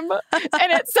meme.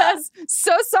 And it says,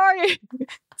 so sorry.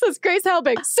 Says Grace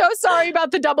Helbig, so sorry about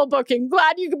the double booking.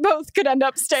 Glad you both could end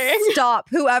up staying. Stop.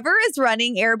 Whoever is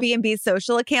running Airbnb's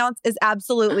social accounts is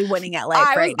absolutely winning at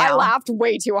life right now. I laughed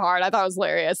way too hard. I thought it was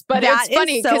hilarious. But that it's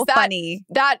funny because funny.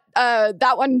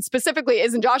 That one specifically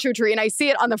is in Joshua Tree, and I see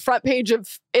it on the front page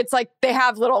of, it's like they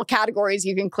have little categories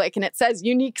you can click and it says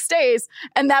unique stays,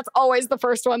 and that's always the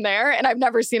first one there. And I've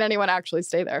never seen anyone actually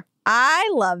stay there. I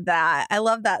love that. I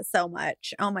love that so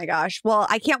much. Oh my gosh. Well,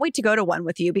 I can't wait to go to one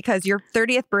with you because your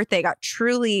 30th birthday got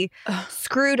truly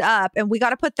screwed up, and we got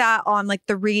to put that on like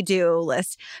the redo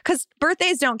list because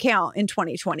birthdays don't count in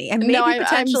 2020 and maybe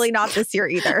potentially not this year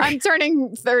either. I'm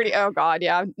turning 30. Oh God.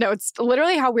 Yeah. No, it's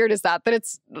literally, how weird is that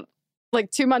it's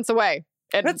like 2 months away.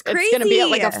 And that's crazy. It's going to be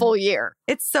like a full year.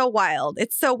 It's so wild.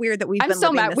 It's so weird that we've been so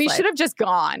living mad. this We life. should have just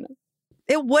gone.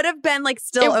 It would have been like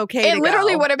still okay. It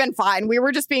literally would have been fine. We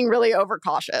were just being really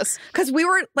overcautious because we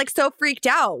were like so freaked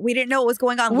out. We didn't know what was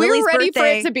going on. We Lily's were ready birthday,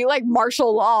 for it to be like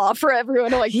martial law for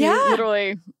everyone to like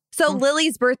literally. So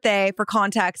Lily's birthday, for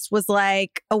context, was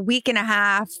like a week and a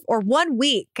half or 1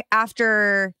 week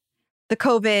after the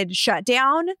COVID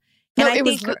shutdown. And I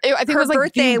think her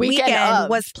birthday weekend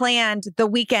was planned the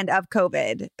weekend of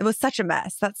COVID. It was such a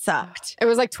mess. That sucked. It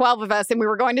was like 12 of us, and we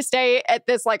were going to stay at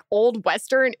this like old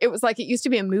Western. It was like, it used to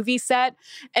be a movie set,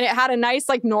 and it had a nice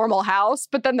like normal house,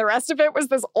 but then the rest of it was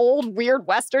this old weird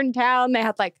Western town. They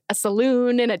had like a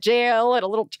saloon and a jail and a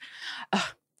little...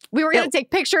 we were going to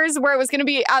take pictures where it was going to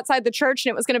be outside the church,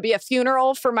 and it was going to be a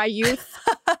funeral for my youth.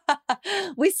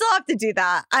 We still have to do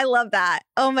that. I love that.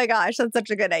 Oh my gosh, that's such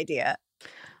a good idea.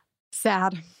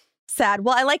 Sad.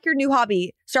 Well, I like your new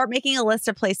hobby. Start making a list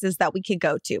of places that we could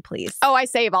go to, please. Oh, I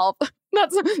save all.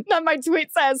 That's what my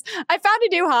tweet says. I found a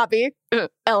new hobby.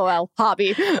 LOL,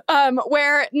 hobby.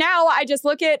 Where now I just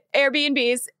look at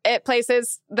Airbnbs at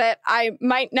places that I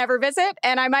might never visit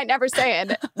and I might never stay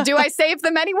in. Do I save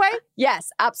them anyway? Yes,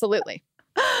 absolutely.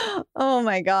 Oh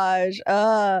my gosh.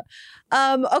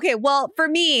 Okay, well, for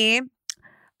me,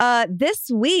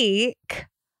 this week,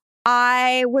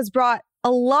 I was brought a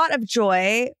lot of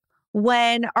joy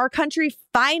when our country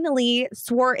finally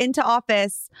swore into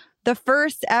office the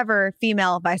first ever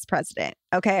female vice president.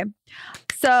 Okay.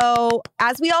 So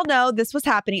as we all know, this was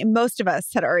happening, and most of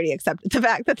us had already accepted the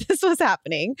fact that this was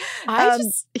happening.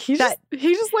 He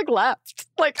just like left.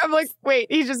 Like, I'm like,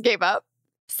 wait, he just gave up.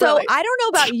 So really? I don't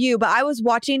know about you, but I was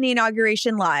watching the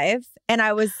inauguration live, and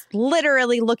I was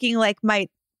literally looking like my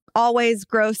always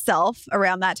gross self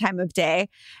around that time of day.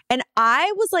 And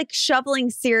I was like shoveling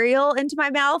cereal into my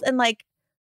mouth and like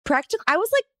I was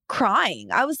like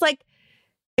crying. I was like,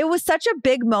 it was such a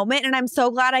big moment. And I'm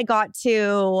so glad I got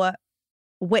to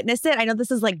witness it. I know this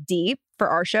is like deep for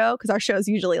our show because our show is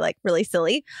usually like really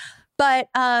silly, but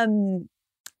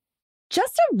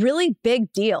just a really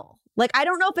big deal. Like, I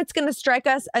don't know if it's going to strike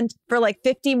us for like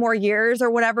 50 more years or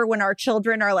whatever when our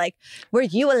children are like, were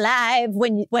you alive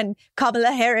when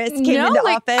Kamala Harris came into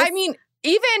office? I mean,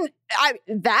 even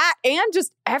that and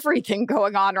just everything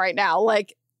going on right now.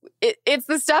 Like, it's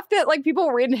the stuff that like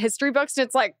people read in history books and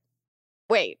it's like,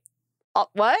 wait,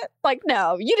 what? Like,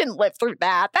 no, you didn't live through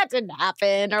that. That didn't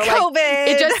happen. Or like, COVID.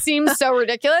 it just seems so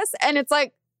ridiculous. And it's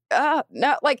like,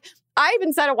 no, like I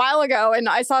even said a while ago, and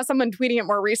I saw someone tweeting it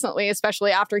more recently,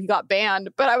 especially after he got banned.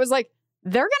 But I was like,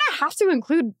 they're going to have to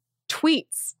include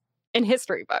tweets in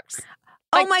history books.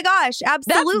 Like, oh my gosh,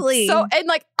 absolutely. So, and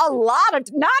like a lot of,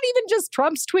 not even just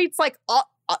Trump's tweets, like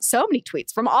so many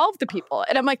tweets from all of the people.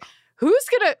 And I'm like, who's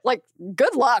going to, like,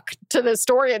 good luck to the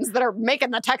historians that are making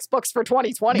the textbooks for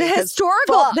 2020. The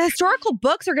historical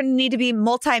books are going to need to be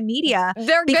multimedia.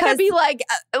 They're going to be like,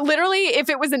 literally, if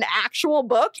it was an actual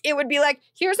book, it would be like,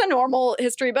 here's a normal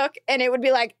history book. And it would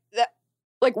be like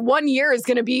 1 year is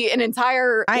going to be an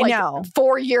entire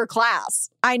 4-year class.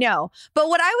 I know. But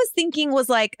what I was thinking was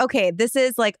like, okay, this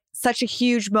is like such a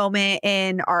huge moment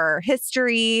in our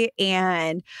history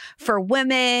and for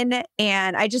women.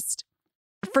 And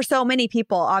for so many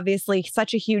people, obviously,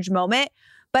 such a huge moment.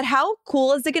 But how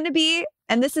cool is it going to be?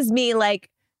 And this is me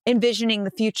like envisioning the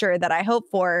future that I hope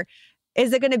for.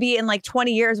 Is it going to be in like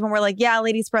 20 years when we're like, yeah,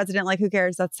 ladies president, like who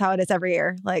cares? That's how it is every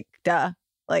year. Like, duh.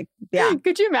 Like, yeah.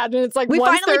 Could you imagine? It's like we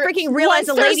finally freaking realize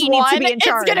a lady needs to be in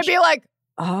charge. It's going to be like,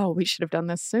 oh, we should have done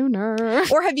this sooner.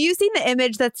 Or have you seen the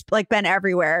image that's like been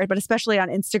everywhere, but especially on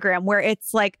Instagram, where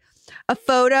it's like a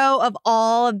photo of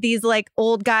all of these like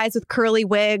old guys with curly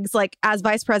wigs, like as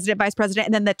vice president,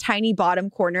 and then the tiny bottom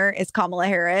corner is Kamala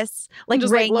Harris, like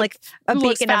wearing like a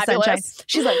beacon of sunshine.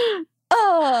 She's like,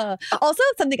 oh. Also,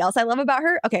 something else I love about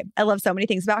her. Okay, I love so many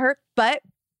things about her, but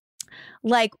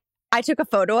like I took a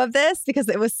photo of this because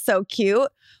it was so cute.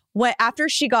 After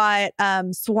she got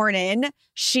sworn in,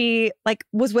 she like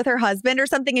was with her husband or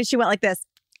something, and she went like this.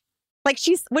 Like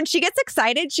when she gets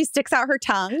excited, she sticks out her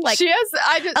tongue. Like she has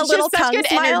a little tongue good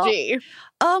smile. Energy.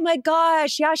 Oh my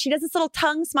gosh. Yeah, she does this little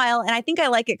tongue smile. And I think I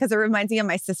like it because it reminds me of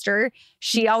my sister.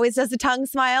 She always does a tongue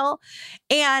smile.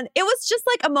 And it was just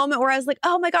like a moment where I was like,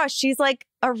 oh my gosh, she's like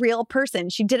a real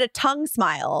person. She did a tongue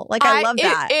smile. Like I love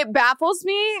that. It baffles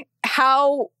me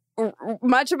how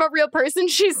much of a real person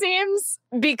she seems,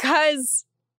 because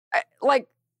like,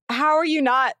 how are you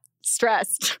not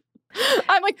stressed?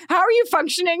 I'm like, how are you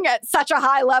functioning at such a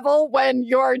high level when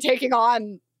you're taking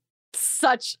on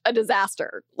such a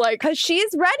disaster? Like, because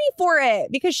she's ready for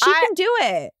it, because she can do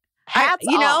it. Hats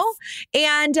off.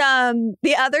 And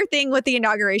the other thing with the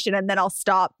inauguration, and then I'll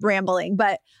stop rambling,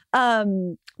 but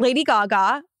Lady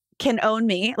Gaga can own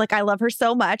me. Like, I love her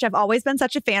so much. I've always been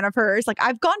such a fan of hers. Like,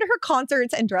 I've gone to her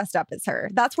concerts and dressed up as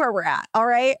her. That's where we're at. All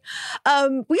right.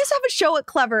 We used to have a show at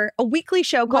Clever, a weekly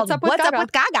show called What's Up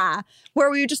with Gaga,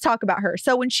 where we would just talk about her.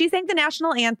 So when she sang the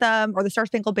national anthem or the Star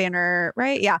Spangled Banner,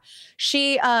 right? Yeah.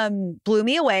 She blew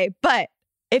me away. But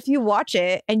if you watch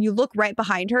it and you look right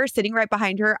behind her, sitting right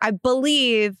behind her, I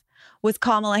believe was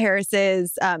Kamala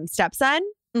Harris's stepson.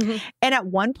 Mm-hmm. And at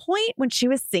one point when she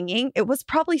was singing, it was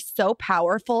probably so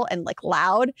powerful and like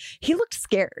loud. He looked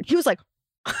scared. He was like,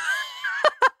 go back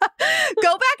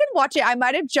and watch it. I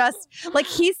might have just like,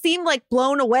 he seemed like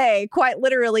blown away quite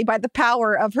literally by the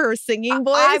power of her singing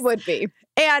voice. I would be.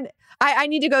 And I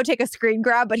need to go take a screen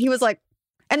grab, but he was like,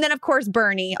 and then of course,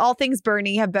 Bernie, all things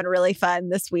Bernie have been really fun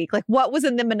this week. Like what was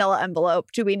in the manila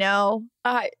envelope? Do we know?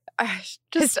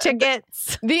 His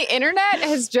tickets. The internet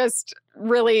has just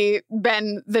really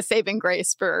been the saving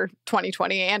grace for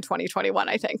 2020 and 2021,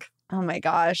 I think. Oh my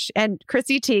gosh. And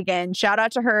Chrissy Teigen, shout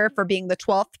out to her for being the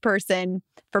 12th person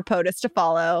for POTUS to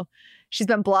follow. She's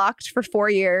been blocked for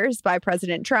 4 years by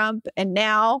President Trump, and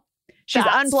now she's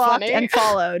unblocked and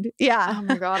followed. Yeah. Oh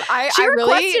my God. She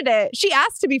requested it. She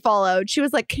asked to be followed. She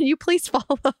was like, can you please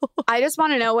follow? I just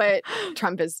want to know what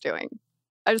Trump is doing.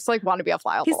 I just like want to be a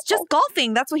fly on the wall. He's just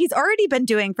golfing. That's what he's already been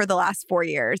doing for the last 4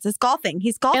 years. Is golfing.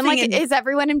 He's golfing. And like, is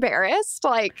everyone embarrassed?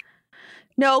 Like,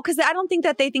 no, because I don't think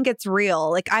that they think it's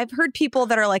real. Like I've heard people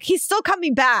that are like, he's still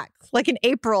coming back, like in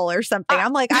April or something.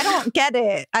 I'm like, I don't get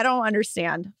it. I don't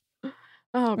understand.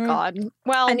 Oh God.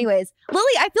 Well, anyways,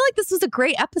 Lily, I feel like this was a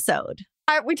great episode.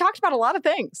 We talked about a lot of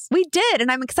things. We did,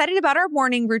 and I'm excited about our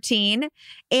morning routine.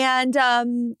 And I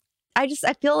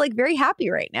feel like very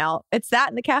happy right now. It's that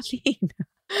and the caffeine.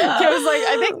 I was like,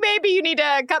 I think maybe you need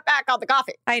to cut back on the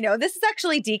coffee. I know. This is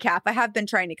actually decaf. I have been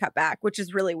trying to cut back, which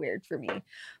is really weird for me.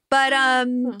 But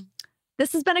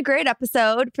this has been a great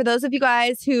episode. For those of you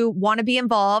guys who want to be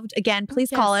involved, again, please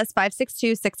call us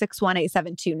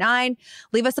 562-661-8729.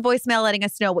 Leave us a voicemail letting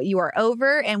us know what you are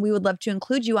over, and we would love to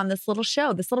include you on this little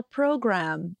show, this little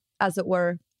program. as it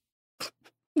were.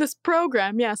 This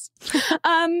program, yes.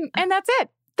 And that's it.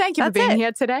 Thank you for being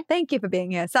here today. Thank you for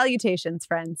being here. Salutations,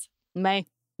 friends. May.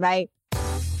 Bye.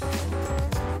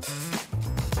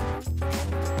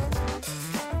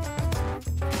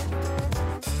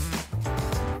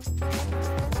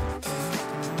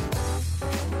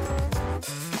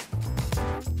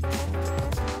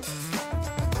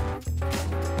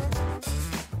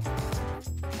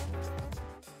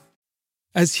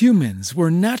 As humans, we're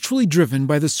naturally driven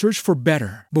by the search for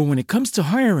better. But when it comes to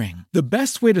hiring, the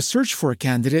best way to search for a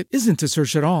candidate isn't to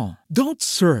search at all. Don't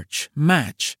search,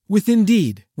 match with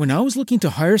Indeed. When I was looking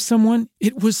to hire someone,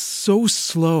 it was so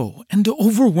slow and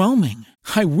overwhelming.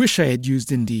 I wish I had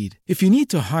used Indeed. If you need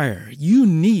to hire, you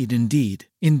need Indeed.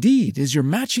 Indeed is your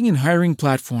matching and hiring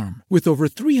platform with over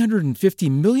 350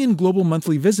 million global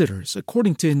monthly visitors,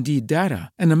 according to Indeed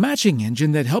data, and a matching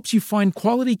engine that helps you find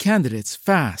quality candidates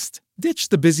fast. Ditch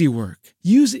the busy work.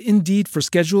 Use Indeed for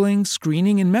scheduling,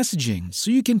 screening, and messaging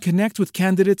so you can connect with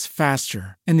candidates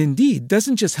faster. And Indeed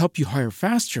doesn't just help you hire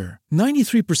faster.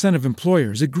 93% of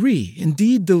employers agree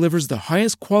Indeed delivers the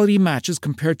highest quality matches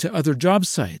compared to other job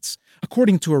sites,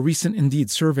 according to a recent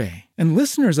Indeed survey. And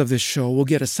listeners of this show will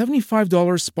get a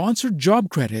 $75 sponsored job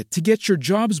credit to get your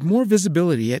jobs more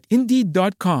visibility at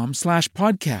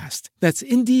Indeed.com/podcast. That's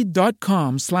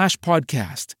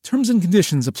Indeed.com/podcast. Terms and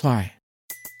conditions apply.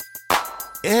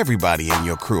 Everybody in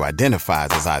your crew identifies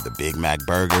as either Big Mac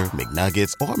Burger,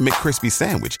 McNuggets, or McCrispy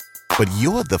Sandwich. But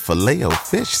you're the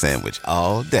Filet-O-Fish Sandwich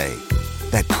all day.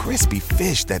 That crispy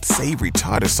fish, that savory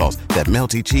tartar sauce, that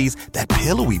melty cheese, that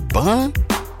pillowy bun.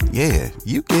 Yeah,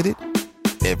 you get it.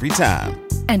 Every time.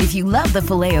 And if you love the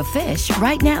Filet-O-Fish,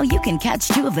 right now you can catch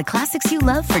two of the classics you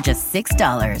love for just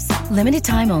 $6. Limited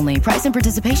time only. Price and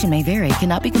participation may vary.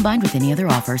 Cannot be combined with any other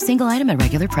offer. Single item at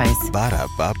regular price.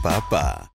 Ba-da-ba-ba-ba.